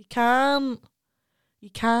 You can't.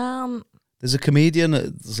 There's a comedian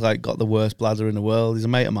that's like got the worst bladder in the world. He's a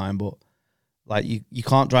mate of mine, but like you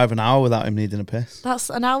can't drive an hour without him needing a piss. That's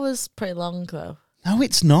an hour's pretty long though. No,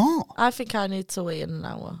 it's not. I think I need to wait in an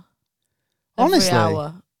hour. Honestly, every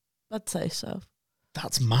hour. I'd say so.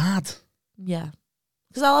 That's mad. Yeah.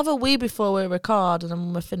 Because I'll have a wee before we record, and then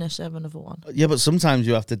when we finish, I have another one. Yeah, but sometimes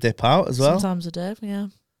you have to dip out as well. Sometimes I do, yeah.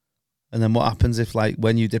 And then what happens if, like,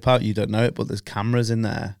 when you dip out, you don't know it, but there's cameras in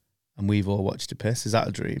there, and we've all watched you piss? Is that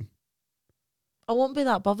a dream? I won't be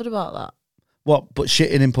that bothered about that. What? But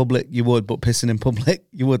shitting in public, you would, but pissing in public,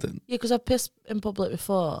 you wouldn't? Yeah, because I've pissed in public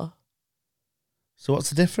before. So what's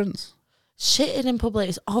the difference? Shitting in public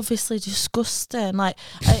is obviously disgusting. Like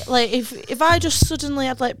if I just suddenly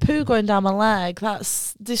had like poo going down my leg,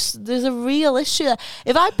 there's a real issue there.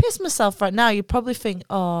 If I piss myself right now, you'd probably think,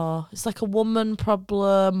 oh, it's like a woman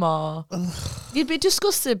problem, or you'd be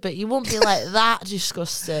disgusted, but you wouldn't be like that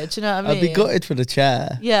disgusted. Do you know what I mean? I'd be gutted for the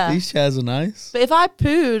chair. Yeah, these chairs are nice. But if I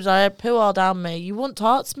pooed, I had poo all down me, you wouldn't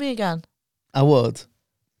talk to me again. I would.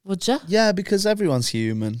 Would you? Yeah, because everyone's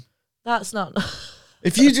human. That's not.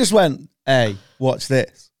 If you just went, hey, watch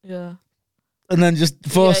this. Yeah. And then just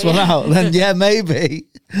force one out, then yeah, maybe.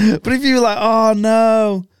 But if you were like, oh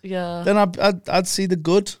no. Yeah. Then I'd see the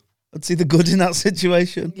good. I'd see the good in that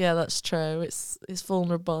situation. Yeah, that's true. It's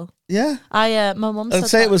vulnerable. Yeah. My mum said I'd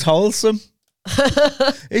say that. it was wholesome.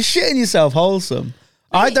 Is shitting yourself wholesome?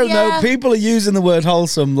 I don't know. People are using the word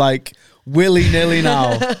wholesome like willy-nilly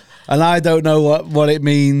now. And I don't know what it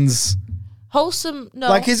means. Wholesome, no.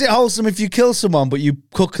 Like, is it wholesome if you kill someone but you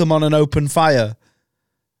cook them on an open fire?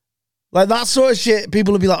 Like, that sort of shit,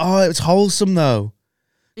 people will be like, oh, it's wholesome, though.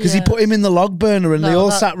 Because he put him in the log burner and they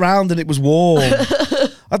all sat round and it was warm.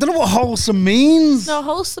 I don't know what wholesome means. No,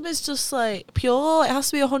 wholesome is just, like, pure. It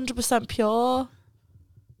has to be 100% pure.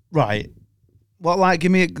 Right. What, like,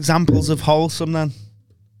 give me examples of wholesome, then?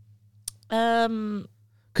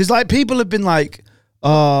 Because, like, people have been like,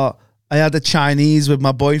 oh, I had a Chinese with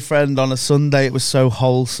my boyfriend on a Sunday. It was so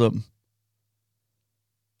wholesome.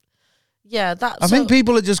 Yeah, I think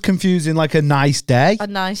people are just confusing like a nice day. A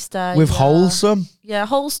nice day. With wholesome. Yeah,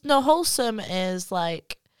 wholesome is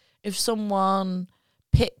like if someone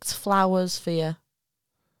picked flowers for you.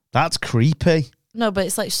 That's creepy. No, but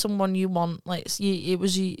it's like someone you want. Like it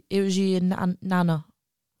was your nana.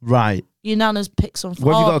 Right. Your nana's picked some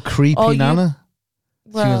flowers. What, have you got a creepy nana?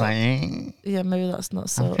 Well, she was like, yeah, maybe that's not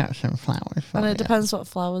so. I've got some flowers for and it you. depends what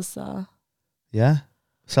flowers are. Yeah?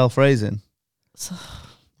 Self-raising?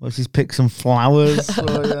 Well, she's picked some flowers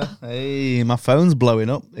for you. Hey, my phone's blowing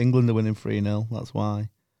up. England are winning 3-0. That's why.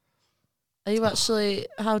 Are you actually...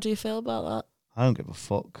 How do you feel about that? I don't give a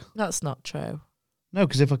fuck. That's not true. No,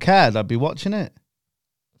 because if I cared, I'd be watching it.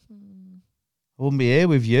 I wouldn't be here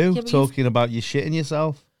with you talking about you shitting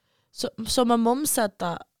yourself. So my mum said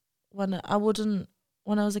that when I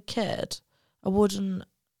was a kid, I wouldn't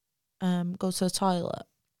go to the toilet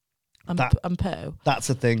and poo. That's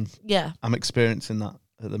a thing. Yeah. I'm experiencing that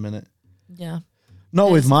at the minute. Yeah.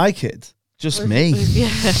 Not with my kid, just me.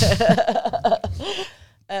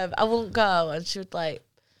 I wouldn't go, and she would like,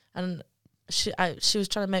 and she was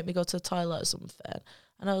trying to make me go to the toilet or something,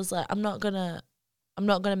 and I was like, I'm not gonna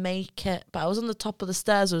make it. But I was on the top of the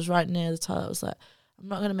stairs, I was right near the toilet. I was like, I'm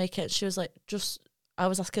not gonna make it. She was like, I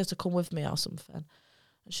was asking her to come with me or something,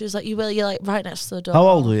 and she was like, you're like right next to the door. How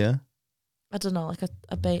old were you? I don't know, like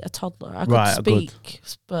a toddler. I could speak,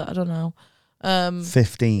 but I don't know.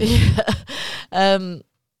 15. Yeah. And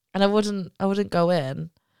I wouldn't go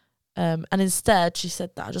in. And instead she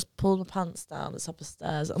said that I just pulled my pants down the top of the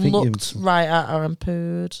stairs and looked right at her and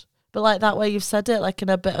pooed. But like that way you've said it, like in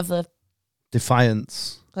a bit of a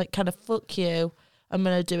defiance. Like kind of fuck you. I'm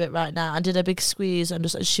gonna do it right now. I did a big squeeze and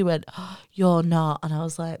she went, oh, you're not, and I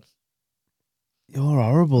was like, you're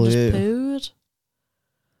horrible, just you. Pooed.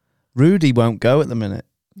 Rudy won't go at the minute.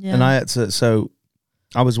 Yeah. And I had to, so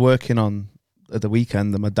I was working on at the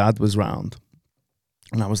weekend and my dad was round.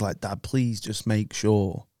 And I was like, Dad, please just make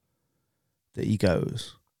sure that he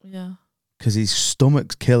goes. Yeah. Because his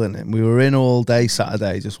stomach's killing him. We were in all day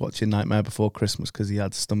Saturday just watching Nightmare Before Christmas because he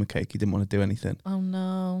had stomachache. He didn't want to do anything. Oh,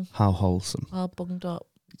 no. How wholesome. All bunged up.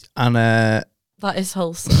 And that is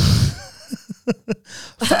wholesome.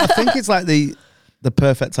 I think it's like the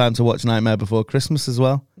perfect time to watch Nightmare Before Christmas as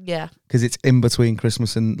well. Yeah. Because it's in between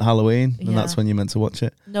Christmas and Halloween, and that's when you're meant to watch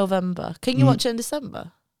it. November. Can you watch it in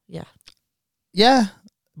December? Yeah. Yeah,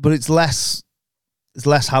 but it's less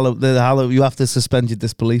Halloween. You have to suspend your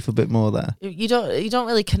disbelief a bit more there. You don't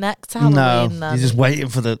really connect to Halloween. No, you're just waiting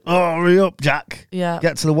for the hurry up, Jack. Yeah.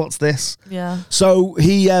 Get to the what's this? Yeah. So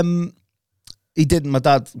he didn't. My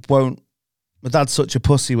dad's such a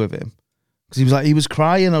pussy with him. Because he was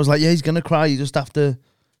crying. I was like, yeah, he's going to cry. You just have to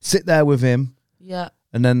sit there with him. Yeah.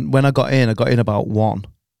 And then when I got in about 1.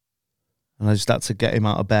 And I just had to get him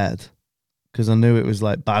out of bed. Because I knew it was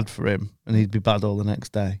like bad for him. And he'd be bad all the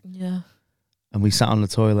next day. Yeah. And we sat on the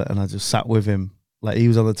toilet and I just sat with him. Like he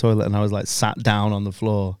was on the toilet and I was like sat down on the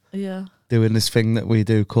floor. Yeah. Doing this thing that we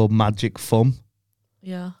do called magic thumb.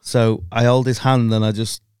 Yeah. So I hold his hand and I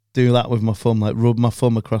just do that with my thumb. Like rub my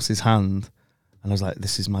thumb across his hand. And I was like,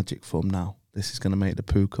 this is magic thumb now. This is going to make the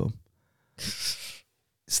poo come.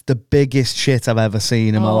 It's the biggest shit I've ever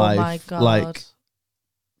seen in my life. Oh my God. Like,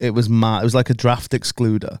 it was mad. It was like a draft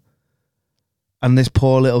excluder. And this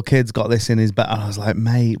poor little kid's got this in his bed. And I was like,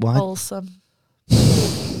 mate, why? Wholesome.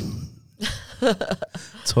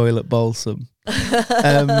 Toilet balsam.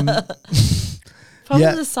 Probably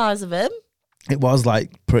the size of him. It was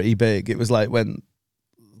like pretty big. It was like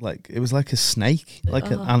it was like a snake, like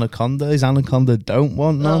an anaconda. His anaconda don't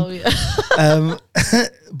want none. Oh, yeah.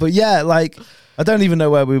 But yeah, like, I don't even know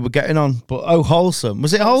where we were getting on. But wholesome.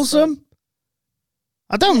 Was it wholesome?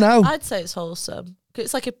 I don't know. I'd say it's wholesome.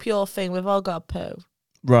 It's like a pure thing. We've all got a poo.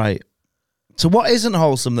 Right. So what isn't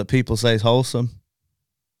wholesome that people say is wholesome?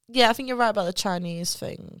 Yeah, I think you're right about the Chinese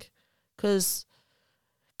thing. Because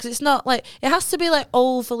Because it's not like, it has to be like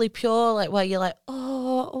overly pure, like where you're like,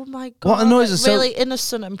 oh my God. What annoys like, us really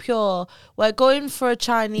innocent and pure. Where going for a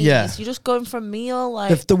Chinese, you're just going for a meal.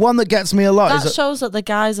 Like the one that gets me a lot that is shows that the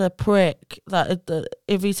guy's a prick. That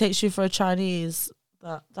if he takes you for a Chinese,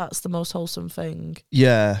 that's the most wholesome thing.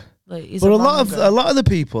 Yeah. Like, he's but a monger. lot of the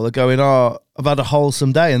people are going, I've had a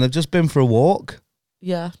wholesome day, and they've just been for a walk.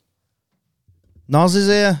 Yeah. Noz is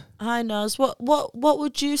here. Hi Noz. What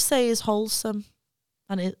would you say is wholesome?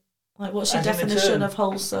 And it like what's your As in a definition term? of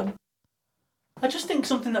wholesome? I just think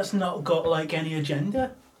something that's not got like any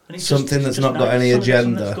agenda. And it's Something that's not got nice, any something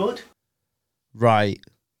agenda. That's good. Right.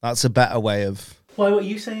 That's a better way of. Why? What are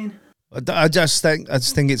you saying? I just think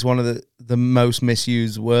it's one of the most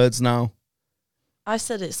misused words now. I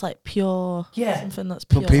said it's like pure. Yeah. Something that's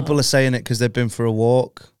pure. But people are saying it because they've been for a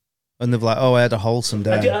walk, and they're like, I had a wholesome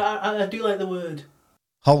day. I do like the word.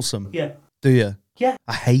 Wholesome. Yeah. Do you? Yeah.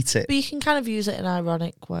 I hate it. But you can kind of use it in an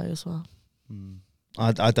ironic way as well.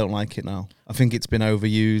 I don't like it now. I think it's been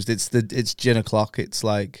overused. It's gin o'clock. It's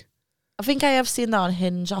like. I think I have seen that on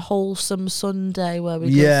Hinge, a wholesome Sunday where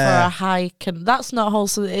we go Yeah. for a hike, and that's not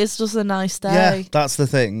wholesome. It's just a nice day. Yeah, that's the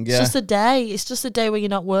thing. Yeah. It's just a day. It's just a day where you're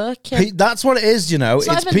not working. That's what it is, you know. It's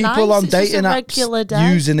not It's even people nice, on it's just a dating regular apps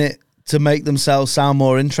day. using it to make themselves sound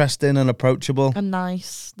more interesting and approachable. The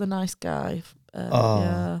nice guy.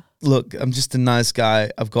 Yeah. Look, I'm just a nice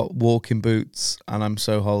guy. I've got walking boots and I'm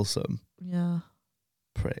so wholesome. Yeah.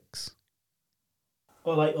 Pricks.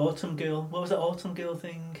 Or like Autumn Girl. What was that Autumn Girl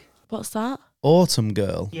thing? What's that? Autumn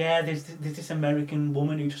girl. Yeah, there's this American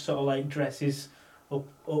woman who just sort of like dresses up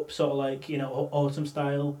sort of like, you know, autumn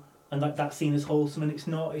style, and like that's seen as wholesome, and it's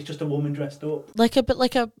not. It's just a woman dressed up. Like a bit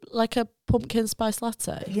like a pumpkin spice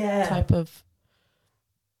latte. Yeah. Type of.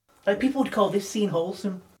 Like people would call this scene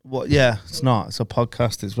wholesome. What? Yeah, it's not. It's a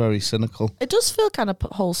podcast. It's very cynical. It does feel kind of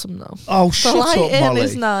wholesome though. Oh, The shut up, lighting Molly.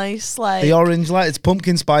 is nice. Like The orange light. It's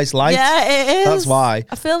pumpkin spice light. yeah, it is. That's why.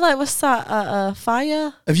 I feel like we're sat at a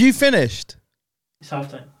fire. Have you finished? It's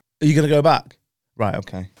halftime. Are you going to go back? Right,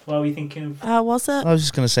 okay. What are we thinking of? How was it? I was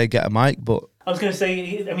just going to say get a mic, but I was going to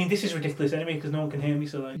say, I mean, this is ridiculous anyway because no one can hear me.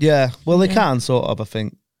 So like, yeah. Well, they Yeah. can, sort of, I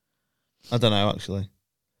think. I don't know, actually.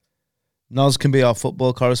 Noz can be our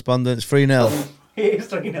football correspondent. It's 3-0. it's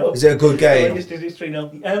 3-0. Is it a good game? It's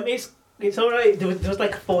 3-0. It's all right. There was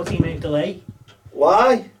like a 14-minute delay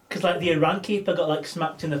Why? because like the Iran keeper got like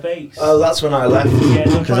smacked in the face. Oh, that's when I left. Yeah,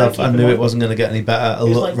 they were trying to Because keep I him knew on. it wasn't going to get any better. It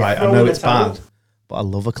was like Right, I throwing know a it's towel. bad, but I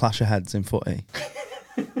love a clash of heads in footy.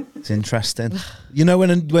 It's interesting. You know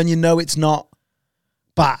when you know it's not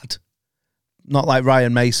bad, not like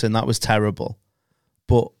Ryan Mason, that was terrible.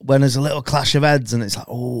 But when there's a little clash of heads and it's like,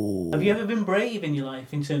 oh. Have you ever been brave in your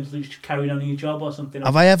life in terms of just carrying on in your job or something?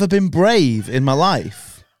 Have I ever been brave in my life?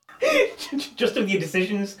 Just of your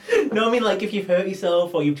decisions? No, I mean like if you've hurt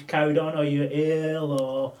yourself or you've carried on or you're ill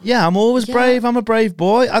or... Yeah, I'm always Yeah. brave. I'm a brave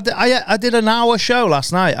boy. I did an hour show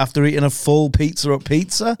last night after eating a full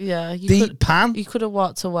pizza. Yeah, you Deep could, pan. You could have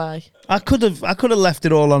walked away. I could have left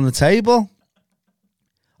it all on the table.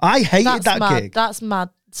 I hated That's that mad. gig. That's mad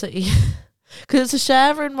to eat. Because it's a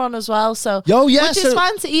sharing one as well, so Oh yeah, which is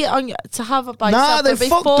fine to eat on to have it by Nah, yourself. they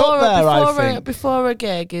but fucked up there, I think. before a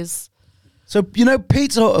gig is So, you know,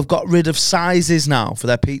 Pizza Hut have got rid of sizes now for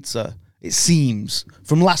their pizza, it seems,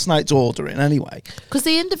 from last night's ordering anyway. because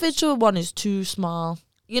the individual one is too small.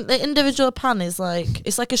 The individual pan is like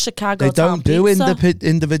it's like a Chicago. They don't do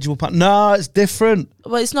individual pan. No, it's different.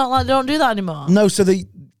 Well, it's not like they don't do that anymore. No, so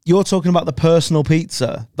you're talking about the personal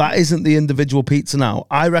pizza. That isn't the individual pizza now.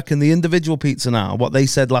 I reckon the individual pizza now, what they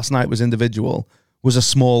said last night was individual, was a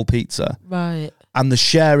small pizza. Right. And the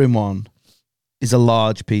sharing one is a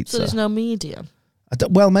large pizza. So there's no medium.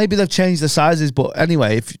 Well, maybe they've changed the sizes, but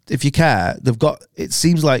anyway, if you care, they've got. It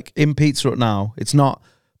seems like in Pizza Hut now, it's not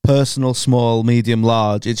personal, small, medium,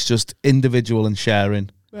 large. It's just individual and sharing.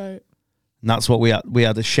 Right. And that's what we had. We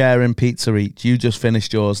had a sharing pizza each. You just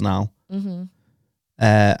finished yours now,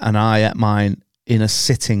 and I ate mine in a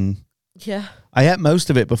sitting. Yeah. I ate most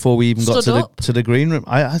of it before we even got Stood up. to the green room.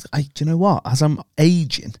 I do you know what? As I'm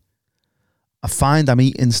aging, I find I'm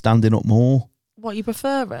eating standing up more. What, you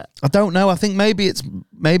prefer it? I don't know. I think maybe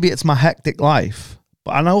it's my hectic life,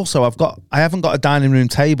 but and also I haven't got a dining room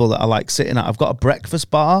table that I like sitting at. I've got a breakfast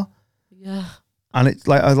bar, Yeah. and it's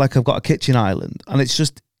like I've got a kitchen island, and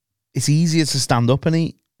it's easier to stand up and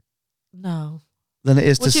eat No. than it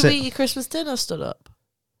is Would to you sit. eat your Christmas dinner stood up?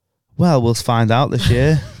 Well, we'll find out this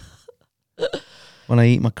year when I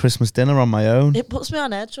eat my Christmas dinner on my own. It puts me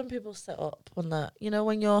on edge when people sit up when that. You know,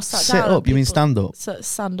 when you're sat Sit down. and up? You mean people-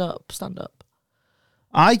 stand up? Stand up.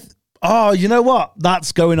 You know what?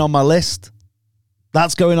 That's going on my list.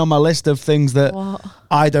 That's going on my list of things that What?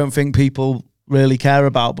 I don't think people really care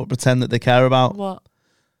about, but pretend that they care about. What?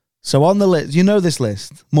 So on the list, you know this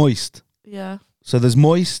list, moist. Yeah. So there's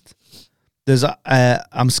moist. There's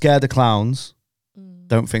I'm scared of clowns.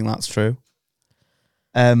 Don't think that's true.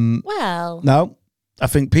 Well. No, I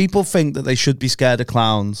think people think that they should be scared of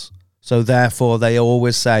clowns. So therefore, they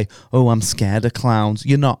always say, "Oh, I'm scared of clowns."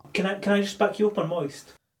 You're not. Can I just back you up on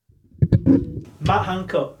moist? Matt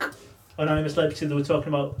Hancock, anonymous celebrity, they were talking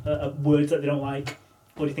about words that they don't like.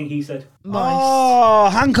 What do you think he said? Moist. Oh,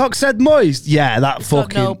 Hancock said moist. Yeah, that It's fucking.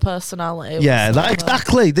 got no personality. Yeah, that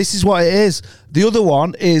exactly. This is what it is. The other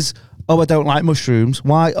one is, oh, I don't like mushrooms.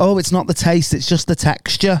 Why? Oh, it's not the taste. It's just the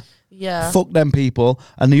texture. Yeah. Fuck them people.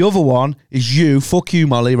 And the other one is you. Fuck you,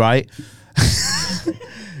 Molly. Right?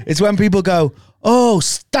 It's when people go, oh,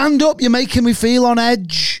 stand up. You're making me feel on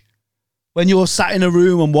edge. When you're sat in a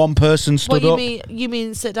room and one person stood up. You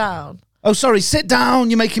mean sit down? Oh, sorry, sit down.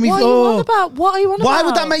 You're making me What feel. are you on about? What are you on about? Why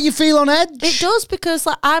would that make you feel on edge? It does, because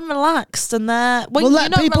like I'm relaxed and they're... Well,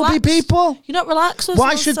 let people be people. You're not relaxed. When Why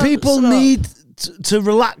someone should stood people up? need to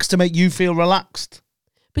relax to make you feel relaxed?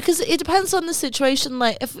 Because it depends on the situation.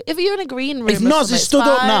 Like if you're in a green room, If Noz is stood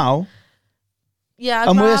up now, yeah,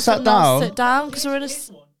 and we're rather sat Noz down- sit down because we're in a.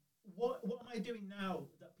 What am I doing now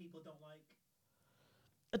that people don't like?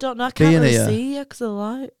 I don't know. I can't Being really here. see you because of the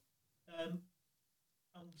light.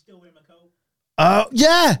 I'm still wearing my coat. oh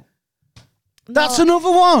yeah, that's No,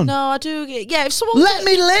 another one. No, I do. Yeah, if someone Let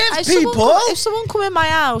me live, if someone people. if someone come in my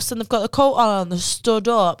house and they've got a coat on and they're stood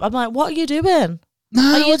up, I'm like, what are you doing? No,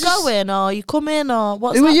 Are you I just- going or are you coming or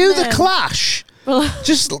what's Who are you, the happening? Clash? Relax.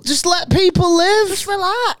 Just let people live. Just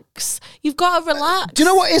relax. You've got to relax. Do you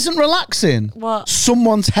know what isn't relaxing? What?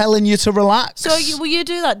 Someone telling you to relax. So will you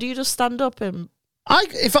do that? Do you just stand up and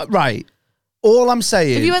Right. All I'm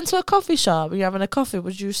saying. if you went to a coffee shop and you're having a coffee,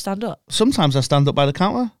 would you stand up? Sometimes I stand up by the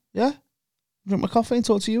counter. Yeah, drink my coffee and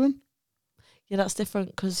talk to you. Yeah, that's different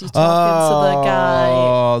because you're talking to the guy.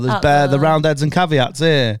 Oh, there's at the roundheads and caveats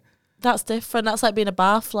here. That's different. That's like being a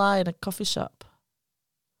barfly in a coffee shop.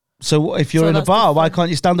 So if you're So in a that's bar, why different. can't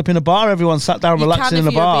you stand up in a bar? Everyone's sat down You relaxing can in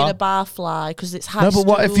if a you're bar. being a barfly because it's high No, but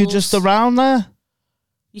what if you're just stools. around there?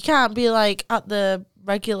 You can't be like at the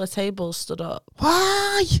regular table stood up.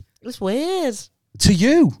 Why? It's weird. To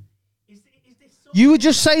you. You were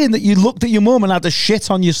just saying that you looked at your mum and had a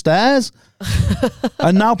shit on your stairs.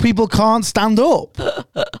 And now people can't stand up.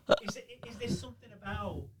 Is there something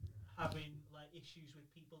about having like issues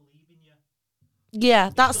with people leaving you? Yeah,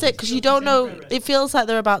 that's it. Because you don't know. It feels like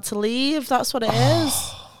they're about to leave. That's what it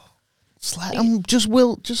is. It's like I'm just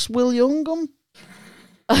Will Young 'em.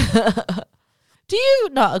 Do you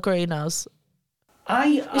not agree, Naz?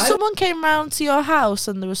 If I someone came round to your house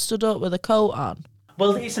and they were stood up with a coat on,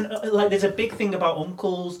 well, it's like there's a big thing about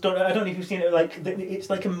uncles. I don't know if you've seen it. Like it's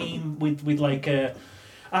like a meme with like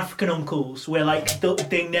African uncles where like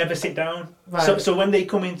they never sit down. Right. So when they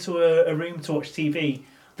come into a room to watch TV,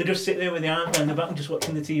 they just sit there with their arms behind their back and just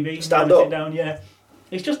watching the TV. Stand never up. sit down. Yeah,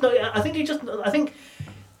 it's just not. I think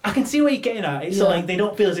I can see where you're getting at. It's Yeah. like they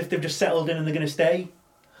don't feel as if they've just settled in and they're going to stay.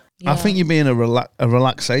 I think you're being a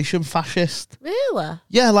relaxation fascist. Really?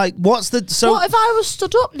 Yeah, like what's the so What if I was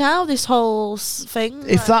stood up now? This whole thing.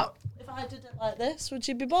 if that If I did it like this, would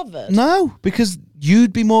you be bothered? no, because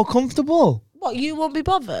you'd be more comfortable. What? You won't be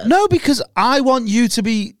bothered? No, because I want you to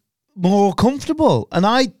be more comfortable, and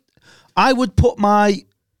I would put my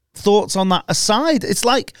thoughts on that aside. It's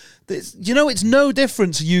like it's no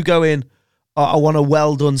different to you going, oh, I want a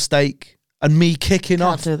well done steak, and me kicking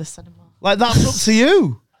Can't off. do this anymore. Like that's up to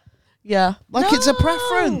you. Yeah. Like it's a No.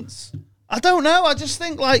 preference. I don't know. I just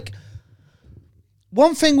think like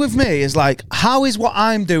one thing with me is like, how is what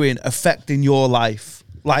I'm doing affecting your life?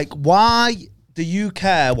 Like, why do you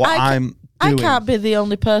care what I'm I doing? can't be the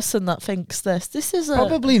only person that thinks this. This is a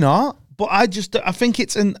Probably not. But I think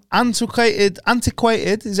it's an antiquated,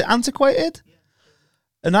 is it antiquated?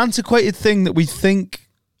 An antiquated thing that we think,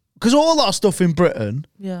 because all our stuff in Britain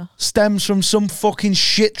yeah. stems from some fucking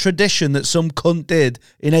shit tradition that some cunt did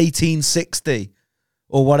in 1860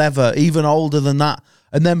 or whatever, even older than that.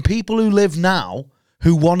 And then people who live now,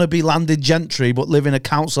 who want to be landed gentry but live in a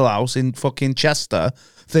council house in fucking Chester,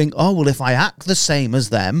 think, oh, well, if I act the same as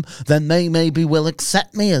them, then they maybe will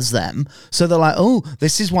accept me as them. So they're like, oh,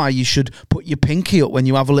 this is why you should put your pinky up when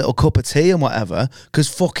you have a little cup of tea and whatever, because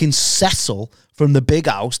fucking Cecil from the big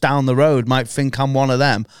house down the road might think I'm one of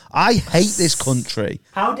them. I hate this country.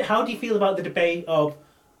 How do you feel about the debate of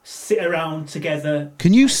sit around together?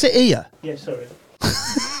 Can you sit here Yeah, sorry.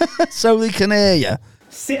 so we can hear you?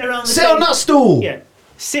 Sit around. Sit on that stool. Yeah,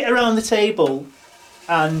 sit around the table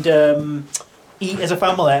and eat as a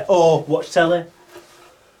family or watch telly.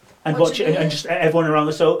 and What watch do you mean? and just everyone around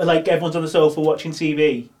the sofa, like everyone's on the sofa watching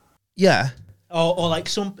TV. Yeah. Or like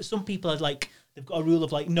some people are like they've got a rule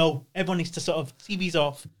of like no, everyone needs to sort of TV's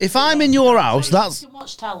off. If I'm in your house, that's You can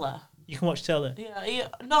watch telly. You can watch telly. Yeah,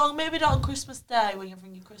 no, maybe not on Christmas Day when you're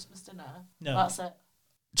having your Christmas dinner. No. That's it.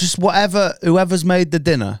 just whoever's made the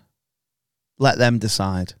dinner, let them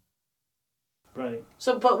decide. Right.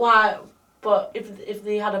 So, but why? But if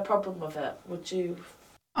they had a problem with it, would you?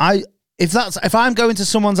 If I'm going to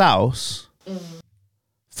someone's house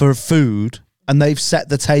for food and they've set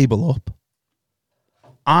the table up,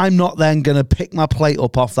 I'm not then going to pick my plate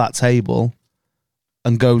up off that table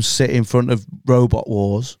and go sit in front of Robot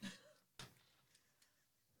Wars.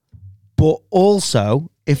 But also,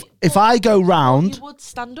 if I go round, You would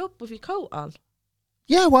stand up with your coat on.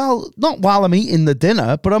 yeah, well, not while I'm eating the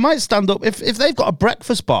dinner, but I might stand up if they've got a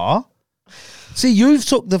breakfast bar. See, you've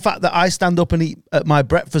took the fact that I stand up and eat at my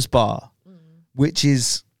breakfast bar, which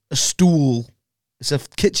is a stool. It's a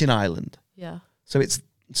kitchen island. Yeah. So it's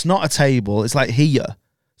not a table. It's like here.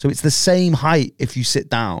 So it's the same height if you sit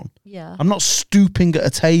down. Yeah. I'm not stooping at a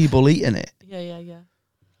table eating it. Yeah.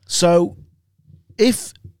 So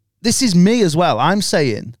if this is me as well, I'm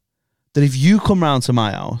saying that if you come round to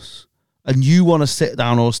my house and you want to sit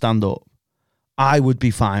down or stand up, I would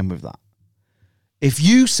be fine with that.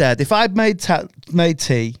 If I'd made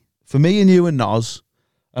tea for me and you and Noz,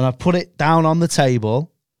 and I put it down on the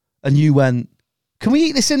table, and you went, "Can we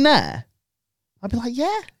eat this in there?" I'd be like,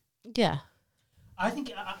 "Yeah." Yeah.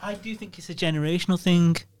 I do think it's a generational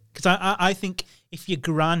thing because I think if your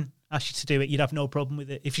gran asked you to do it, you'd have no problem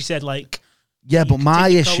with it. If you said like, Yeah, you but could my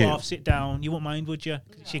take your coat issue. off, sit down, you wouldn't mind, would you?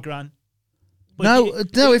 Because it's your gran. But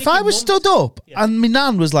No. If I was stood up Yeah. and my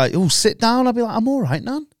nan was like, "Oh, sit down," I'd be like, "I'm all right,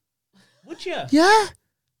 nan." Would you? Yeah,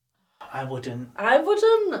 I wouldn't. I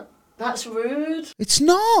wouldn't. That's rude. it's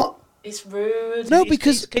not. It's rude. No,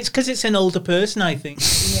 because It's it's an older person, I think.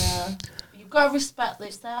 Yeah. You've got to respect that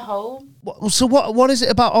it's their home. so what is it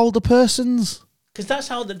about older persons? Because that's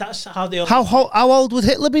how they. How old would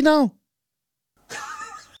Hitler be now?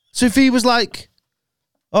 So if he was like,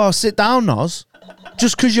 "Oh, sit down, Noz,"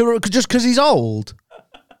 just because he's old,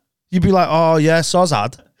 you'd be like, "Oh yeah,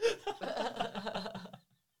 Sozad."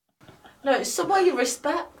 No, it's someone you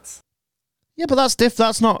respect. Yeah, but that's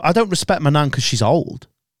That's not. I don't respect my nan because she's old.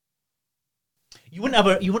 You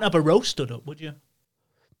wouldn't have a roast stood up, would you?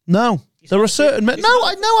 No, there are certain. No,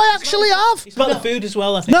 I actually have. It's about the food as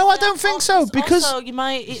well, I think. No, I don't think so because. Also,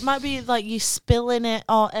 it might be like you spilling it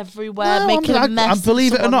all everywhere, No, making a mess. and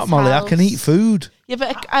believe in it or not, someone's Molly, I house. can eat food. Yeah,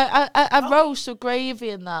 but a roast with gravy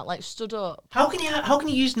and that, like stood up. How can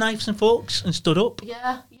you use knives and forks and stood up?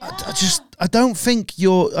 Yeah. I don't think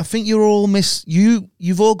I think you're all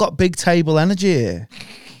you've all got big table energy here.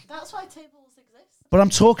 That's why tables exist. But I'm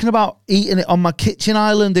talking about eating it on my kitchen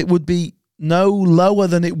island. It would be no lower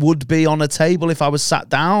than it would be on a table if I was sat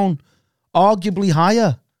down. Arguably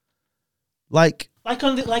higher. Like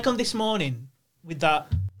on this morning with that.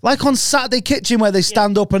 Like on Saturday Kitchen where they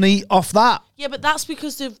stand up and eat off that. Yeah, but that's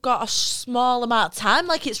because they've got a small amount of time.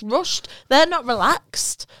 Like it's rushed. They're not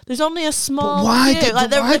relaxed. There's only a small. why queue. do- like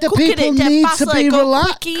why do cooking people it, dead need fast, to like, be go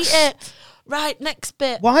relaxed? Quick, eat it. Right, next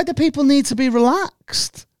bit. Why do people need to be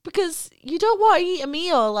relaxed? Because you don't want to eat a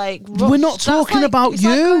meal like rushed. We're not That's talking like- about it's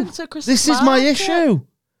like you. going to a Christmas This is my market. issue.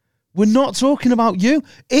 We're not talking about you.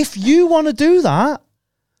 If you want to do that,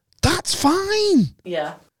 that's fine.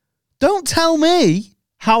 Yeah. Don't tell me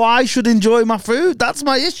how I should enjoy my food. That's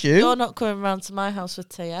my issue. You're not coming round to my house for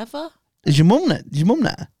tea ever. Is your mum there? Is your mum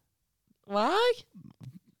there? Why?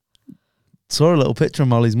 Saw a little picture of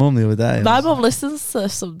Molly's mum the other day. My mum listens to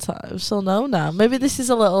us sometimes. She'll know now. Maybe this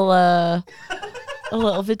is a little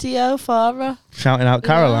video for her. Shouting out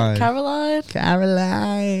Caroline. Yeah, Caroline.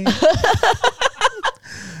 Caroline.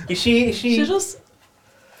 Is she She just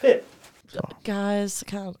fit? guys, I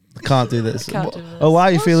can't. I can't do this. Can't do this. Oh, why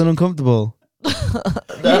are you feeling uncomfortable? You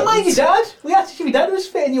didn't like your dad? We asked if your dad was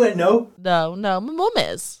fit and you went no. No, my mum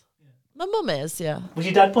is. My mum is, yeah. Was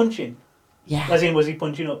your dad punching? Yeah. As in, was he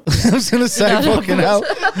punching up? I was going to say, No, fucking hell.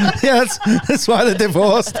 Yeah, that's why they're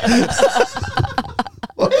divorced. That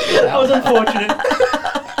was unfortunate.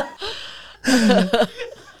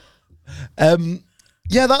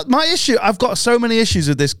 Yeah, that my issue. I've got so many issues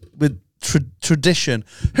with this, with tradition.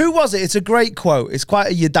 Who was it? It's a great quote. It's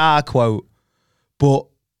quite a Yadar quote, but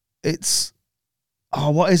it's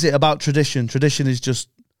what is it about tradition? Tradition is just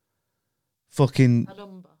fucking. A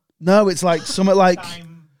number. No, it's like something like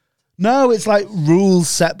Time. no, it's like rules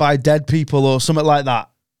set by dead people or something like that.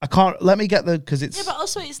 I can't. Let me get the because it's Yeah, but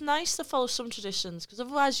also it's nice to follow some traditions because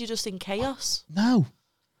otherwise you're just in chaos. no.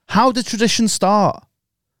 How did tradition start?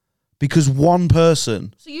 because one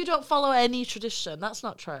person. So you don't follow any tradition? That's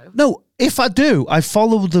not true. No, if I do, I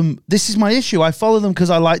follow them. This is my issue. I follow them because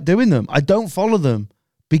I like doing them. I don't follow them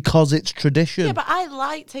because it's tradition. Yeah, but I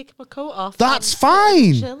like taking my coat off. That's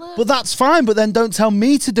fine. Chilling. But that's fine. But then don't tell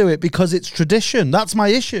me to do it because it's tradition. That's my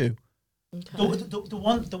issue. Okay.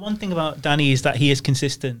 The one thing about Danny is that he is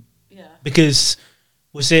consistent. Yeah. Because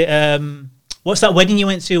was it what's that wedding you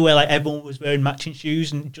went to where like everyone was wearing matching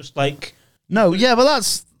shoes and just like No, yeah, but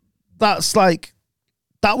that's like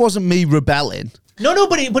that wasn't me rebelling. no,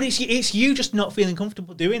 but it's you just not feeling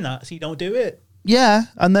comfortable doing that, so you don't do it. Yeah,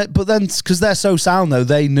 and but then because they're so sound though,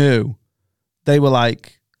 they knew. They were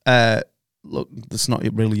like, look, that's not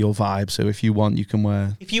really your vibe. So if you want, you can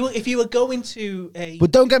wear. If you were going to a,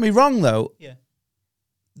 But don't get me wrong though. yeah,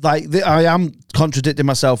 Like I am contradicting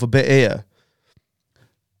myself a bit here.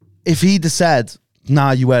 If he'd have said,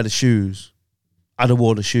 "Nah, you wear the shoes," I'd have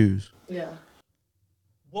wore the shoes. Yeah.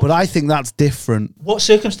 what, But I think that's different. what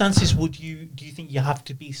circumstances do you think you have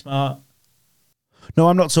to be smart? No,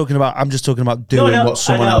 I'm not talking about. I'm just talking about doing what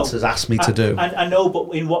someone else has asked me to do. I know, but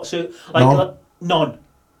in what None. None.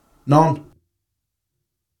 None.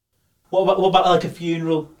 What about like a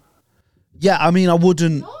funeral? Yeah, I mean, I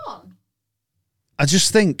wouldn't. I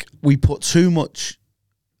just think we put too much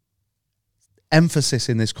emphasis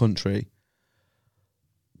in this country.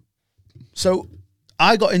 So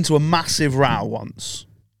I got into a massive row once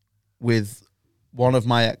with one of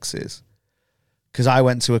my exes because I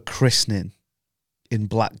went to a christening in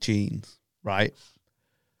black jeans, right?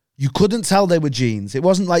 You couldn't tell they were jeans. It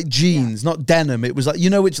wasn't like jeans, not denim. It was like,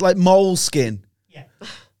 it's like moleskin. Yeah.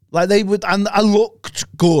 Like they would, and I looked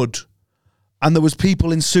good. And there was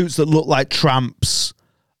people in suits that looked like tramps.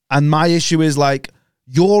 And my issue is like,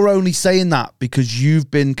 you're only saying that because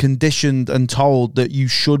you've been conditioned and told that you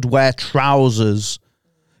should wear trousers.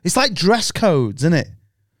 It's like dress codes, isn't it?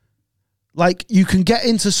 Like you can get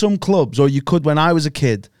into some clubs, or you could when I was a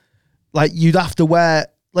kid, like you'd have to wear,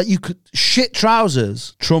 like you could, shit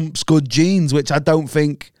trousers trumps good jeans, which I don't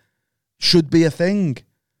think should be a thing.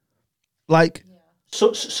 Like,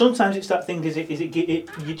 So sometimes it's that thing. Is it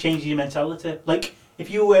you change your mentality? Like if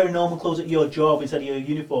you were wearing normal clothes at your job instead of your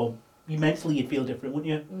uniform, you mentally you'd feel different,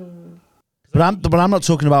 wouldn't you? but I'm not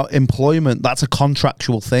talking about employment. That's a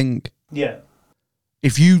contractual thing. Yeah.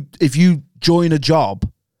 If you join a job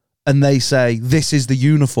and they say this is the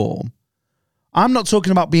uniform, I'm not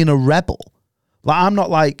talking about being a rebel. Like I'm not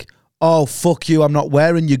like, oh fuck you, I'm not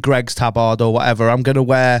wearing your Greg's tabard or whatever. I'm gonna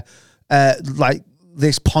wear like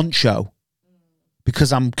this poncho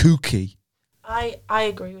because I'm kooky. I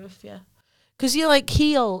agree with you. Because you like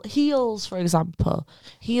heels, for example.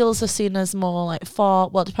 Heels are seen as more like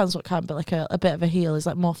well, it depends what kind, but like a bit of a heel is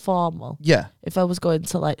like more formal. Yeah. If I was going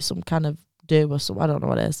to like some kind of do or something, I don't know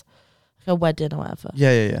what it is, like a wedding or whatever.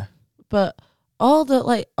 Yeah. But all the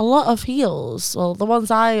like a lot of heels, well, the ones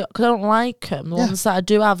cause I don't like them. The ones that I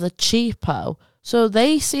do have, the cheapo. So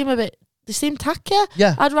they seem tacky.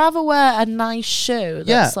 Yeah. I'd rather wear a nice shoe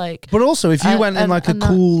that's like. But also, if you went in like a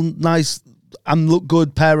cool, nice, and look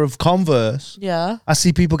good pair of Converse, yeah, I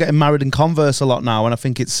see people getting married in Converse a lot now, and I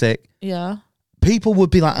think it's sick. yeah, People would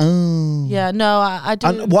be like, oh. yeah. No, I do.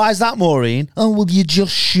 And why is that, Maureen? Oh, well, you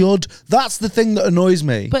just should. That's the thing that annoys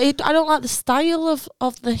me. But I don't like the style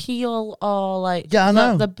of the heel or like I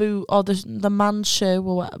know. the boot or the man's shoe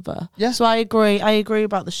or whatever. Yeah. So I agree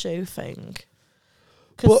about the shoe thing.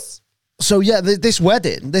 But so yeah,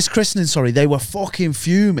 this christening, they were fucking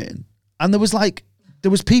fuming, and there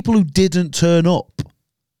was people who didn't turn up,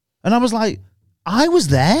 and I was like, I was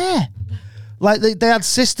there. Like they had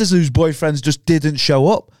sisters whose boyfriends just didn't show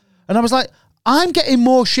up, and I was like, I'm getting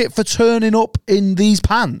more shit for turning up in these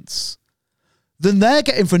pants than they're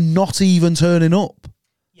getting for not even turning up.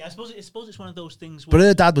 Yeah, I suppose it's one of those things. But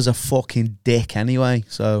her dad was a fucking dick anyway,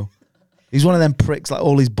 so he's one of them pricks. Like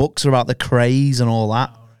all his books are about the craze and all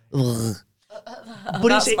that. Ugh. But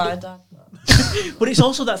that's my dad. But it's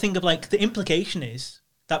also that thing of like the implication is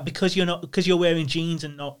that because you're wearing jeans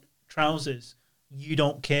and not trousers, you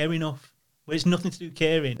don't care enough. Well, it's nothing to do with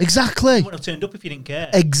caring. Exactly. You wouldn't have turned up if you didn't care.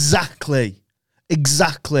 Exactly.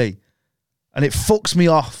 And it fucks me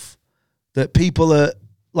off that people are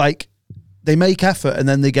like, they make effort and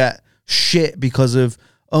then they get shit because of,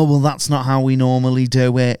 oh, well, that's not how we normally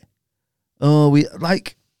do it. Oh, we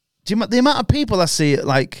like, the amount of people I see at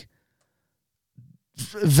like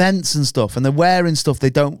events and stuff, and they're wearing stuff they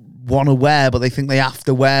don't want to wear, but they think they have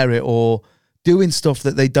to wear it, or doing stuff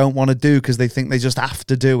that they don't want to do because they think they just have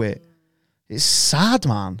to do it. It's sad,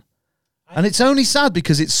 man. And it's only sad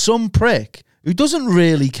because it's some prick who doesn't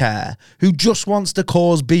really care, who just wants to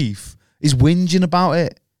cause beef, is whinging about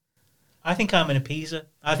it. I think I'm an appeaser.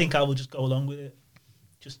 I think I will just go along with it.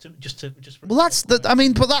 Well,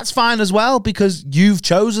 but that's fine as well because you've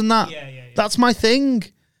chosen that. Yeah. That's my thing.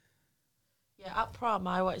 Yeah, at prom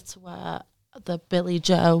I wanted to wear the Billy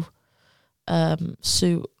Joe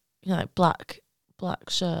suit, like black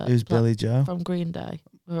shirt. Who's Billy Joe? From Green Day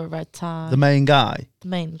with a red tie. The main guy. The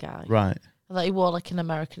main guy. Right. Like he wore like an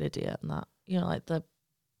American Idiot and that, like the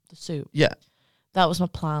suit. Yeah. That was my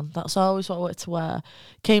plan. That's always what I wanted to wear.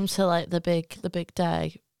 Came to like the big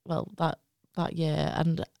day. Well, that year,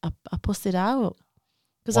 and I pussed it out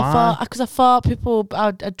because I thought people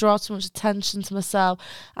I'd draw too much attention to myself,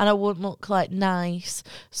 and I wouldn't look like nice.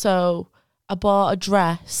 So I bought a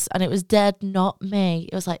dress, and it was dead not me.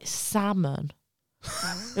 It was like salmon.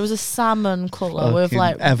 It was a salmon colour with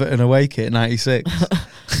like Everton away kit '96.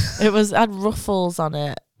 It had ruffles on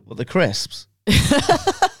it. What, the crisps?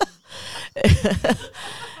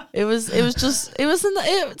 It was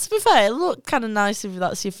to be fair, it looked kind of nice if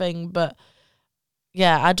that's your thing, but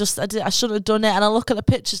yeah, I shouldn't have done it, and I look at the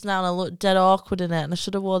pictures now and I look dead awkward in it, and I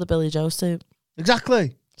should have wore the Billy Joe suit.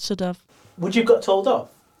 Exactly. Should have. Would you have got told off?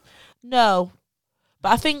 No,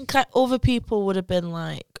 but I think other people would have been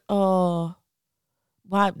like, oh,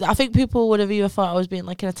 why? I think people would have either thought I was being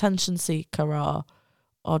like an attention seeker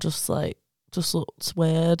or just looked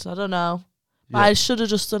weird. I don't know. But I should have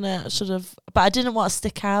just done it. But I didn't want to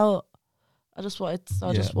stick out. I just wore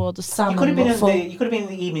the salmon. You could have been in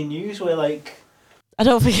the evening news where like. I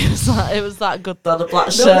don't think it was that good though. The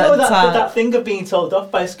black shirt. No, that thing of being told off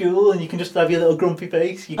by school, and you can just have your little grumpy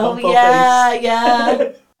face. Your oh face.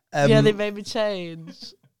 Yeah. Yeah, they made me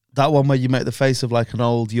change. That one where you make the face of like an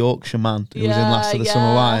old Yorkshire man who was in Last of the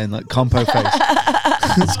Summer Wine, like compo face.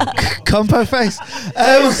 Compo face.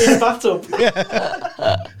 In a bathtub.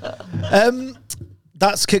 Yeah.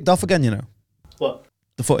 That's kicked off again, you know. What?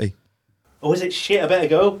 The footy. Oh, is it shit? I better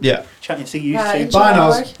go. Yeah. Chatting to you Right, soon. Bye,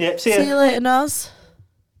 Noz. Yep, See you later, Noz.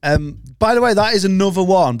 By the way, that is another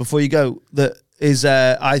one before you go that is,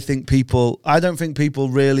 I don't think people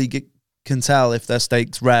really can tell if their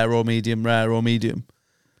steak's rare or medium.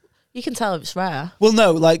 You can tell if it's rare. Well,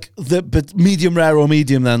 no, but medium rare or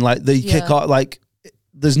medium then, like they kick off, like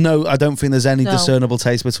I don't think there's any discernible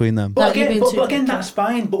taste between them. But again, that's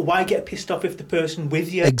fine, but why get pissed off if the person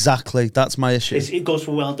with you? Exactly, that's my issue. It goes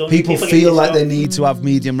for well done. People feel like they need to have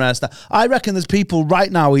medium rare steak. I reckon there's people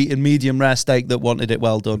right now eating medium rare steak that wanted it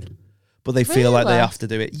well done, but they feel like they have to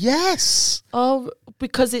do it. Yes. Oh,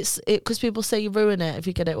 because because people say you ruin it if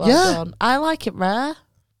you get it well done. I like it rare.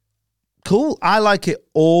 Cool. I like it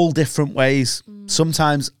all different ways.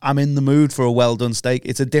 Sometimes I'm in the mood for a well done steak.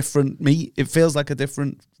 It's a different meat. It feels like a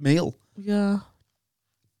different meal. Yeah.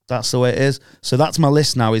 That's the way it is. So that's my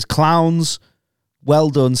list now is clowns,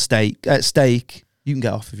 well done steak. You can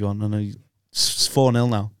get off if you want. I know it's 4-0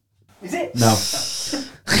 now. Is it? No.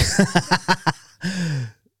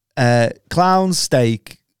 Clowns,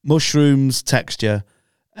 steak, mushrooms, texture.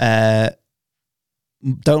 Don't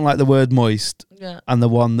like the word moist. Yeah. And the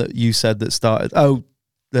one that you said that started.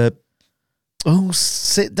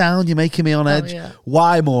 Sit down. You're making me on edge. Yeah.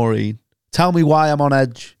 Why, Maureen? Tell me why I'm on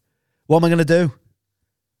edge. What am I going to do?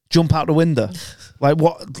 Jump out the window? Like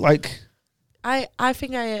what? Like. I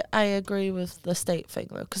think I agree with the steak thing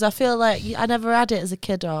though, because I feel like I never had it as a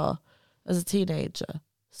kid or as a teenager.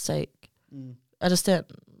 Steak. I just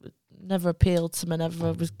never appealed to me.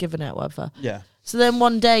 Never was given it, whatever. Yeah. So then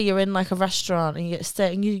one day you're in like a restaurant and you get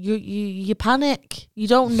steak and you panic. You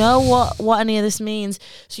don't know what any of this means.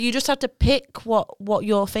 So you just have to pick what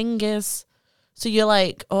your thing is. So you're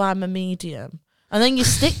like, oh, I'm a medium. And then you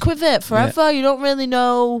stick with it forever. Yeah. You don't really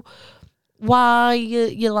know why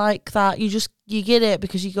you like that. You get it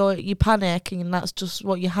because you panic and that's just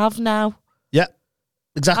what you have now. Yeah.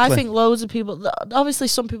 Exactly. I think loads of people, obviously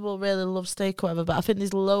some people really love steak or whatever, but I think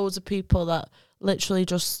there's loads of people that literally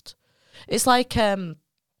just, it's like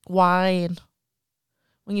wine.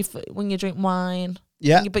 When you drink wine,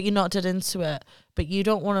 but you're not dead into it, but you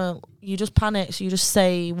don't want to, you just panic, so you just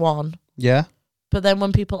say one. Yeah. But then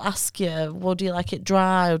when people ask you, well, do you like it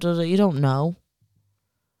dry or you don't know?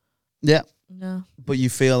 Yeah. No. But you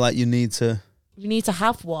feel like you need to. You need to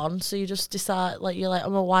have one, so you just decide, like, you're like,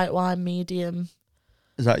 I'm a white wine medium.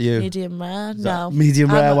 Is that you? Medium rare? No.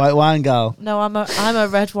 Medium rare white wine gal? No, I'm a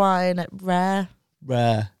red wine rare.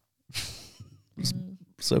 Rare.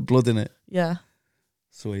 So blood in it? Yeah.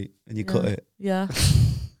 Sweet. And you cut it? Yeah.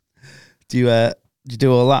 Do you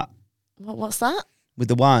do all that? What's that? With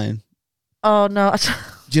the wine? Oh, no.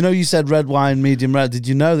 Do you know you said red wine, medium rare? Did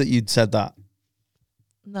you know that you'd said that?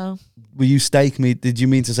 No. Were you steak meat? Did you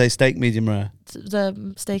mean to say steak, medium rare?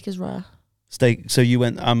 The steak is rare. Steak. So you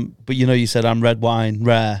went, but you know you said I'm red wine,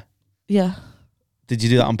 rare. Yeah. Did you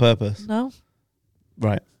do that on purpose? No.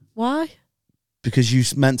 Right. Why? Because you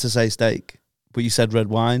meant to say steak, but you said red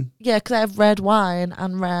wine. Yeah, because I have red wine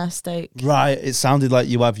and rare steak. Right. It sounded like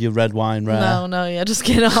you have your red wine rare. No, yeah, just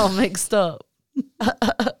get it all mixed up.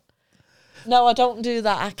 No, I don't do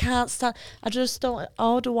that. I can't stand. I just don't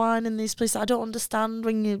order wine in these places. I don't understand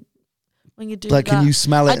when you do Like, that. can you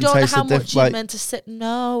smell it I and don't know taste how the much difference? you're Like, meant to sit.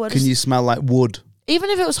 No, can you smell like wood? even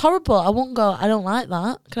if it was horrible, I wouldn't go, I don't like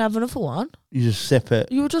that. Can I have another one? You just sip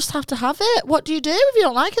it. You would just have to have it. What do you do if you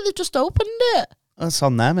don't like it? They've just opened it. That's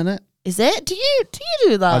on them, innit? Is it? Do you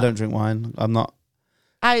do that? I don't drink wine. I'm not.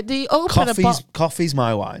 They open a bottle. Coffee's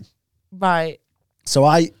my wine. Right. So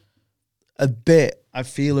I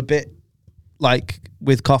feel a bit like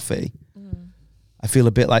with coffee, I feel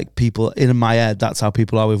a bit like people in my head. That's how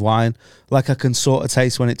people are with wine. Like I can sort of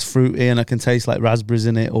taste when it's fruity, and I can taste like raspberries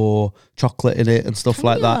in it or chocolate in it and stuff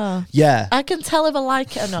like that. Yeah. I can tell if I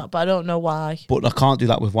like it or not, but I don't know why. But I can't do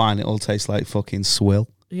that with wine. It all tastes like fucking swill.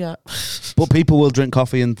 Yeah. But people will drink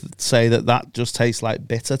coffee and say that just tastes like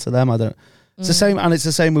bitter to them. I don't. It's the same, and it's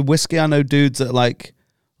the same with whiskey. I know dudes that are like,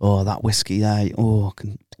 oh, that whiskey there. Oh,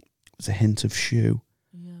 there's a hint of shoe.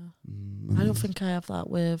 I don't think I have that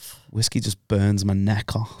with Whiskey just burns my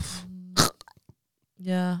neck off.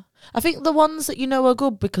 Yeah. I think the ones that you know are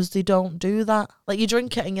good because they don't do that. Like you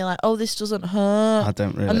drink it and you're like, oh, this doesn't hurt. I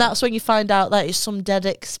don't really. And that's when you find out that it's some dead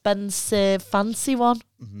expensive fancy one.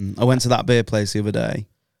 I went to that beer place the other day.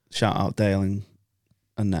 Shout out Dale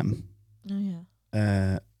and them. Oh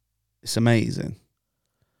yeah. It's amazing.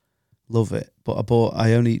 Love it. But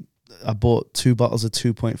I bought 2 bottles of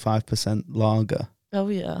 2.5% lager. Oh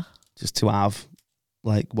yeah. Just to have,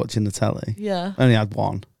 like, watching the telly. Yeah. I only had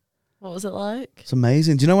one. What was it like? It's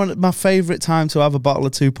amazing. Do you know what my favourite time to have a bottle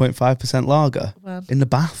of 2.5% lager? When? In the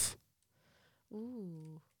bath.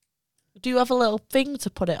 Ooh. Do you have a little thing to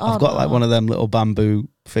put it on? I've got like one of them little bamboo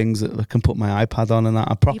things that I can put my iPad on and that.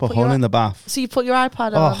 I proper hun in the bath. So you put your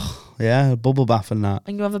iPad on? Oh, yeah, a bubble bath and that.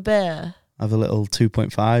 And you have a beer? I have a little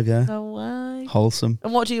 2.5, yeah. No way. Wholesome.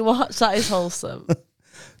 And what do you watch? That is wholesome.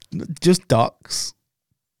 Just docs.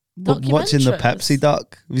 Watching the Pepsi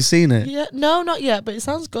doc. Have you seen it? Yeah, no, not yet, but it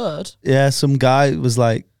sounds good. Yeah, some guy was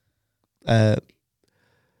like,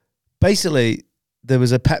 basically, there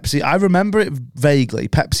was a Pepsi. I remember it vaguely,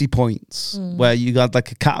 Pepsi Points, where you had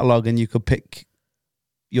like a catalogue and you could pick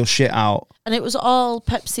your shit out. And it was all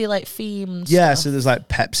Pepsi like themed. Yeah, stuff. so there's like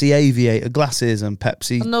Pepsi Aviator glasses and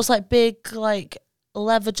Pepsi. And those like big like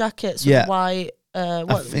leather jackets with white.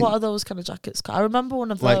 What are those kind of jackets called? I remember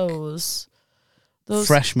one of like, those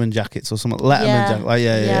freshman jackets or something. Letterman jacket. Like,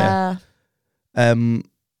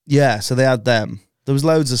 yeah. So they had them. There was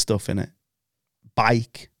loads of stuff in it.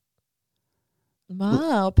 Bike.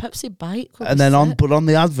 Wow, Pepsi bike. And then on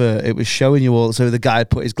the advert, it was showing you all. So the guy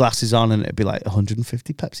put his glasses on, and it'd be like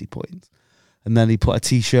 150 Pepsi points. And then he put a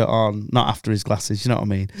T-shirt on, not after his glasses. You know what I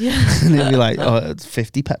mean? Yeah. And it'd be like, oh, it's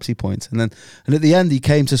 50 Pepsi points. And at the end, he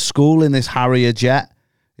came to school in this Harrier jet.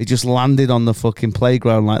 He just landed on the fucking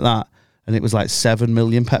playground like that, and it was like 7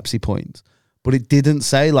 million Pepsi points. But it didn't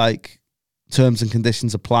say like terms and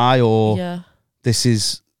conditions apply or this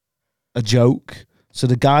is a joke. So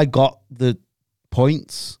the guy got the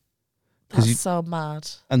points. That's so mad.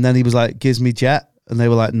 And then he was like, gives me jet. And they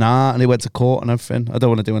were like, nah. And he went to court and everything. I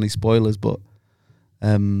don't want to do any spoilers, but...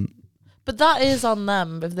 But that is on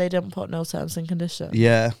them if they didn't put no terms and conditions.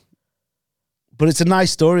 Yeah. But it's a nice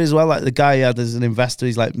story as well. Like the guy he had as an investor,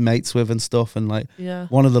 he's like mates with and stuff. And like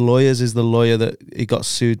one of the lawyers is the lawyer that he got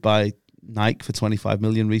sued by Nike for 25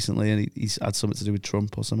 million recently. And he's had something to do with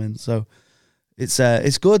Trump or something. So...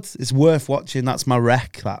 It's good. It's worth watching. That's my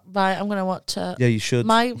rec. That right. I'm gonna watch it. Yeah, you should.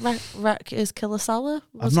 My rec is Killer Sally.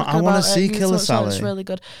 I want to see Killer Sally. It's really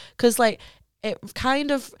good because like it kind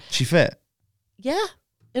of. She fit. Yeah,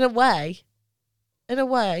 in a way.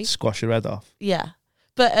 Squash your head off. Yeah,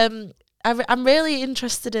 but I'm really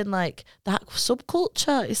interested in like that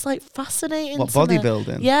subculture. It's like fascinating. What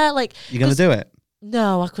bodybuilding? Yeah, like you're gonna do it.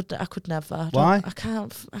 No, I could never. Why? I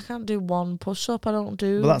can't do one push up. I don't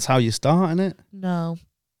do. Well, that's how you start, isn't it? No,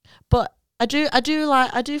 but I do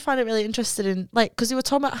find it really interesting in like because you were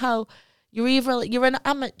talking about how you're an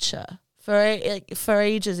amateur for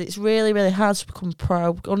ages. It's really really hard to become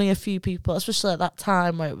pro. Only a few people, especially at that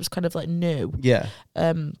time where it was kind of like new. Yeah.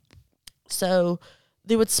 So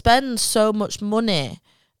they would spend so much money.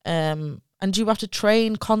 And you have to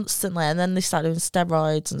train constantly, and then they start doing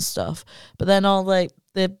steroids and stuff. But then all like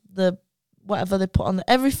the whatever they put on,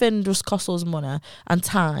 everything just costs us money and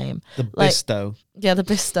time. The like, Bisto. Yeah, the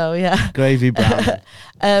Bisto, yeah. Gravy brown.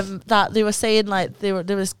 That they were saying like there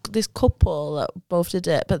was this couple that both did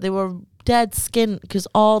it, but they were dead skint because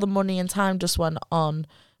all the money and time just went on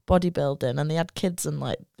bodybuilding, and they had kids and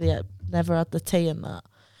like they never had the tea and that.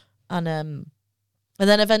 And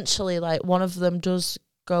then eventually like one of them does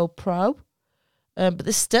go pro. But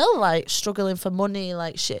they're still like struggling for money,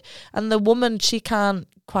 like shit. And the woman, she can't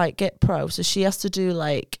quite get pro, so she has to do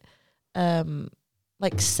like weird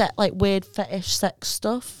fetish sex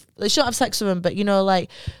stuff. They shouldn't have sex with them, but you know,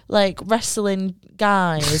 like wrestling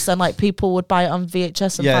guys, and like people would buy it on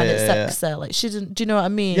VHS and find it sexy. Like she didn't. Do you know what I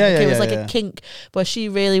mean? Yeah, it was like a kink, but she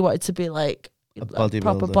really wanted to be like a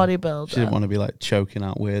proper bodybuilder. She didn't want to be like choking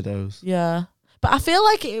out weirdos. Yeah, but I feel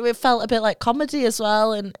like it felt a bit like comedy as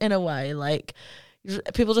well in a way, like.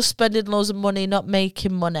 People just spending loads of money, not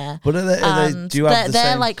making money. But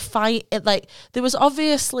they're like fight it. Like there was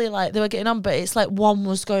obviously like they were getting on, but it's like one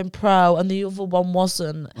was going pro and the other one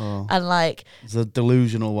wasn't. Oh. And like the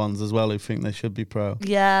delusional ones as well who think they should be pro.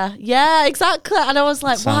 Yeah, exactly. And I was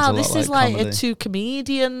like, wow, this is like comedy. Two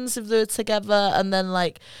comedians if they were together, and then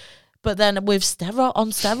like. But then with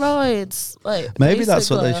on steroids, like maybe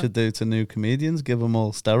that's what they should do to new comedians. Give them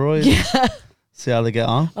all steroids. Yeah. See how they get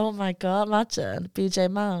on. Oh my god! Imagine BJ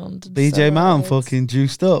Mound. BJ Mound fucking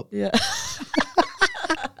juiced up. Yeah.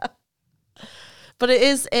 But it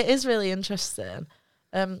is really interesting.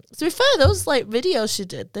 To be fair, those like videos she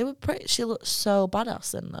did, they were pretty. She looked so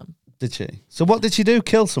badass in them. Did she? So what did she do?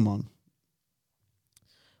 Kill someone?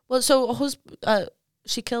 Well, so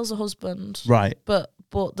she kills her husband, right? But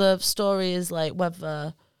the story is like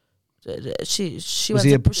whether. She was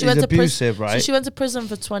went to abusive, right? So she went to prison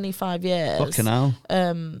for 25 years. Fucking hell.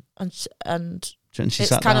 And she it's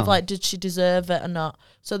sat kind down. of like, did she deserve it or not?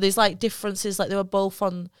 So there's like differences. Like they were both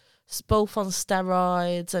on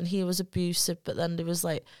steroids, and he was abusive. But then there was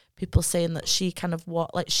like people saying that she kind of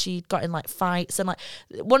she got in like fights, and like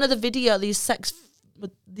one of the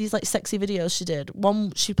these like sexy videos she did.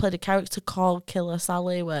 One, she played a character called Killer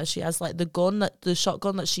Sally, where she has like the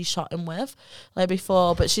shotgun that she shot him with like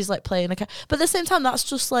before, but she's like playing but at the same time that's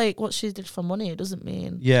just like what she did for money. It doesn't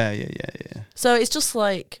mean yeah. So it's just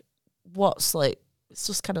like it's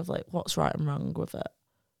just kind of like what's right and wrong with it.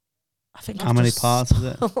 I think how many parts is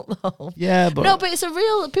it? No. Yeah, but no, but it's a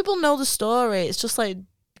real, people know the story. It's just like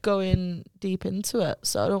going deep into it,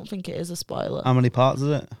 so I don't think it is a spoiler. How many parts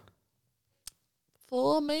is it?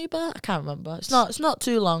 4 maybe, I can't remember. It's not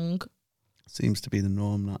too long. Seems to be the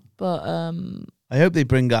norm, that. But I hope they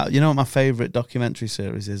bring out. You know what my favourite documentary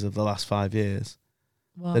series is of the last 5 years?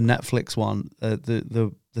 what? The Netflix one,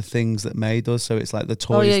 the things that made us. So it's like the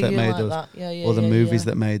toys that made us, or the movies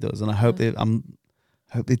that made us. And I hope they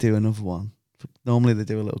do another one. Normally they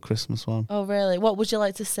do a little Christmas one. Oh really? What would you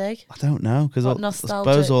like to see? I don't know, because I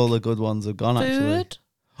suppose all the good ones have gone. Food? Actually.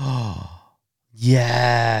 Oh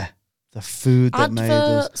yeah. The food that made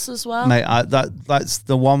us. Adverts as well. Mate, that's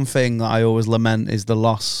the one thing that I always lament is the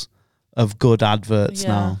loss of good adverts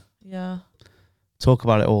now. Yeah. Talk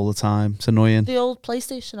about it all the time. It's annoying. The old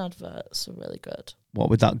PlayStation adverts are really good.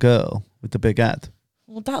 What, with that girl with the big head?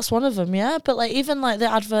 Well, that's one of them, yeah. But like even like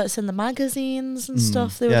the adverts in the magazines and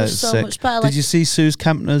stuff, they were just so sick. much better. Did you see Suze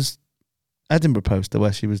Kempner's Edinburgh poster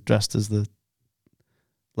where she was dressed as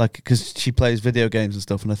because she plays video games and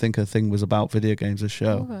stuff, and I think her thing was about video games, a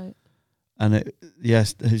show. Oh, right. And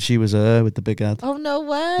she was her with the big head. Oh no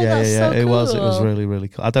way! Yeah, that's so it cool. was. It was really, really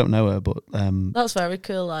cool. I don't know her, but that's very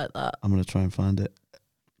cool, like that. I'm gonna try and find it.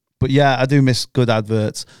 But yeah, I do miss good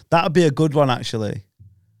adverts. That would be a good one actually.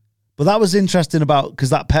 But that was interesting because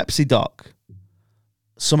that Pepsi doc,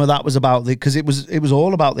 some of that was about because it was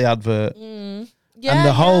all about the advert, Yeah, and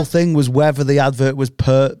the whole thing was whether the advert was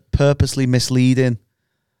purposely misleading,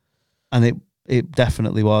 and it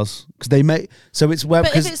definitely was, because they make so it's web.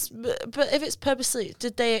 But if it's purposely,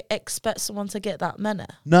 did they expect someone to get that many?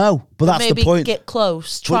 No, but that's maybe the point. Get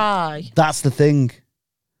close, try. But that's the thing.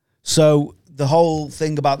 So the whole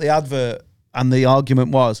thing about the advert and the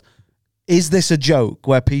argument was, is this a joke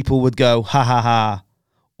where people would go ha ha ha,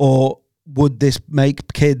 or would this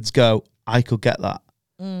make kids go, I could get that?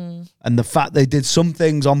 And the fact they did some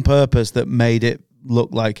things on purpose that made it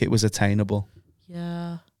look like it was attainable.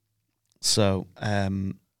 Yeah. So, Yeah,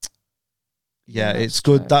 it's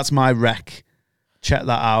good. true. That's my rec. Check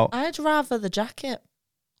that out. I'd rather the jacket.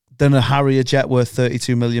 Than a Harrier jet worth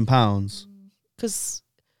 £32 million. Because,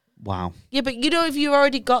 Wow. yeah, but you know, if you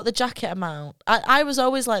already got the jacket amount, I was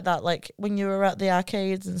always like that, like when you were at the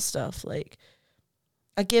arcades and stuff, like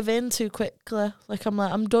I give in too quickly. Like I'm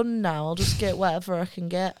like, I'm done now. I'll just get whatever I can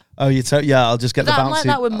get. Oh, I'll just get the bouncy. I'm like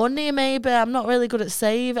that with money, maybe. I'm not really good at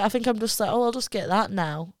save. I think I'm just like, I'll just get that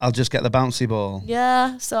now. I'll just get the bouncy ball.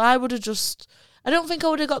 Yeah, so I would have I don't think I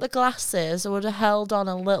would have got the glasses. I would have held on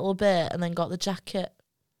a little bit and then got the jacket.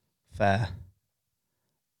 Fair.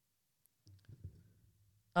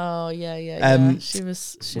 Oh yeah. She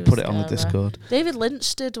was. We'll put it on the Discord. David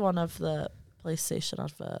Lynch did one of the PlayStation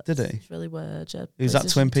adverts. Did he? It's really weird. Yeah. Who's that?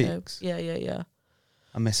 Twin 2. Peaks. Yeah.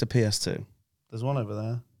 I miss a PS2. There's one over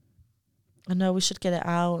there. I know we should get it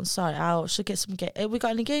out and sort it out. Should get some we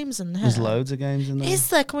got any games in here? There's loads of games in there. Is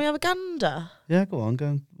there? Can we have a gander? Yeah, go on,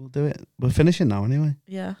 go. We'll do it. We're finishing now anyway.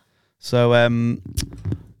 Yeah. So,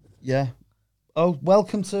 yeah. Oh,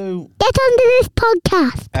 welcome to Get Under This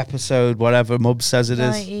Podcast. episode whatever Mub says it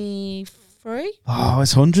is. 93? Oh,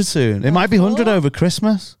 it's 100 soon. It might be 100 over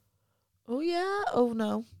Christmas. Oh yeah. Oh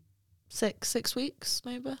no. 6 weeks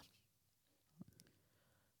maybe.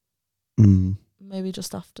 Maybe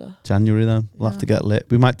just after January then. We'll have to get lit.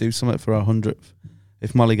 We might do something for our 100th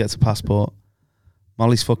if Molly gets a passport.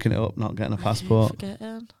 Molly's fucking it up not getting a passport.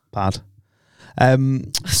 Bad.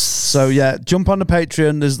 So yeah, jump on the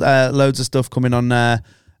Patreon. There's loads of stuff coming on there.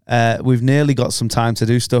 We've nearly got some time to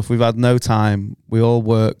do stuff. We've had no time. We all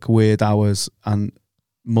work weird hours, and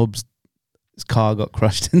Mub's car got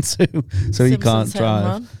crashed into, so he can't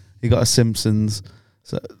drive. He got a Simpsons.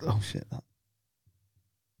 So shit,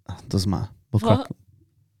 that doesn't matter. We'll crack.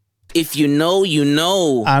 If you know, you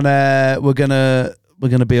know. And we're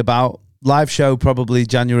gonna be about live show probably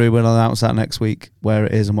January. We'll announce that next week where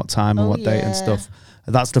it is and what time and what date and stuff.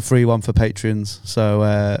 That's the free one for patrons.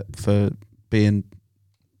 So for being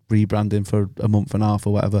rebranding for a month and a half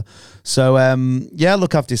or whatever. So yeah,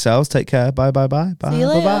 look after yourselves. Take care. Bye. See you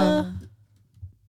later. Bye.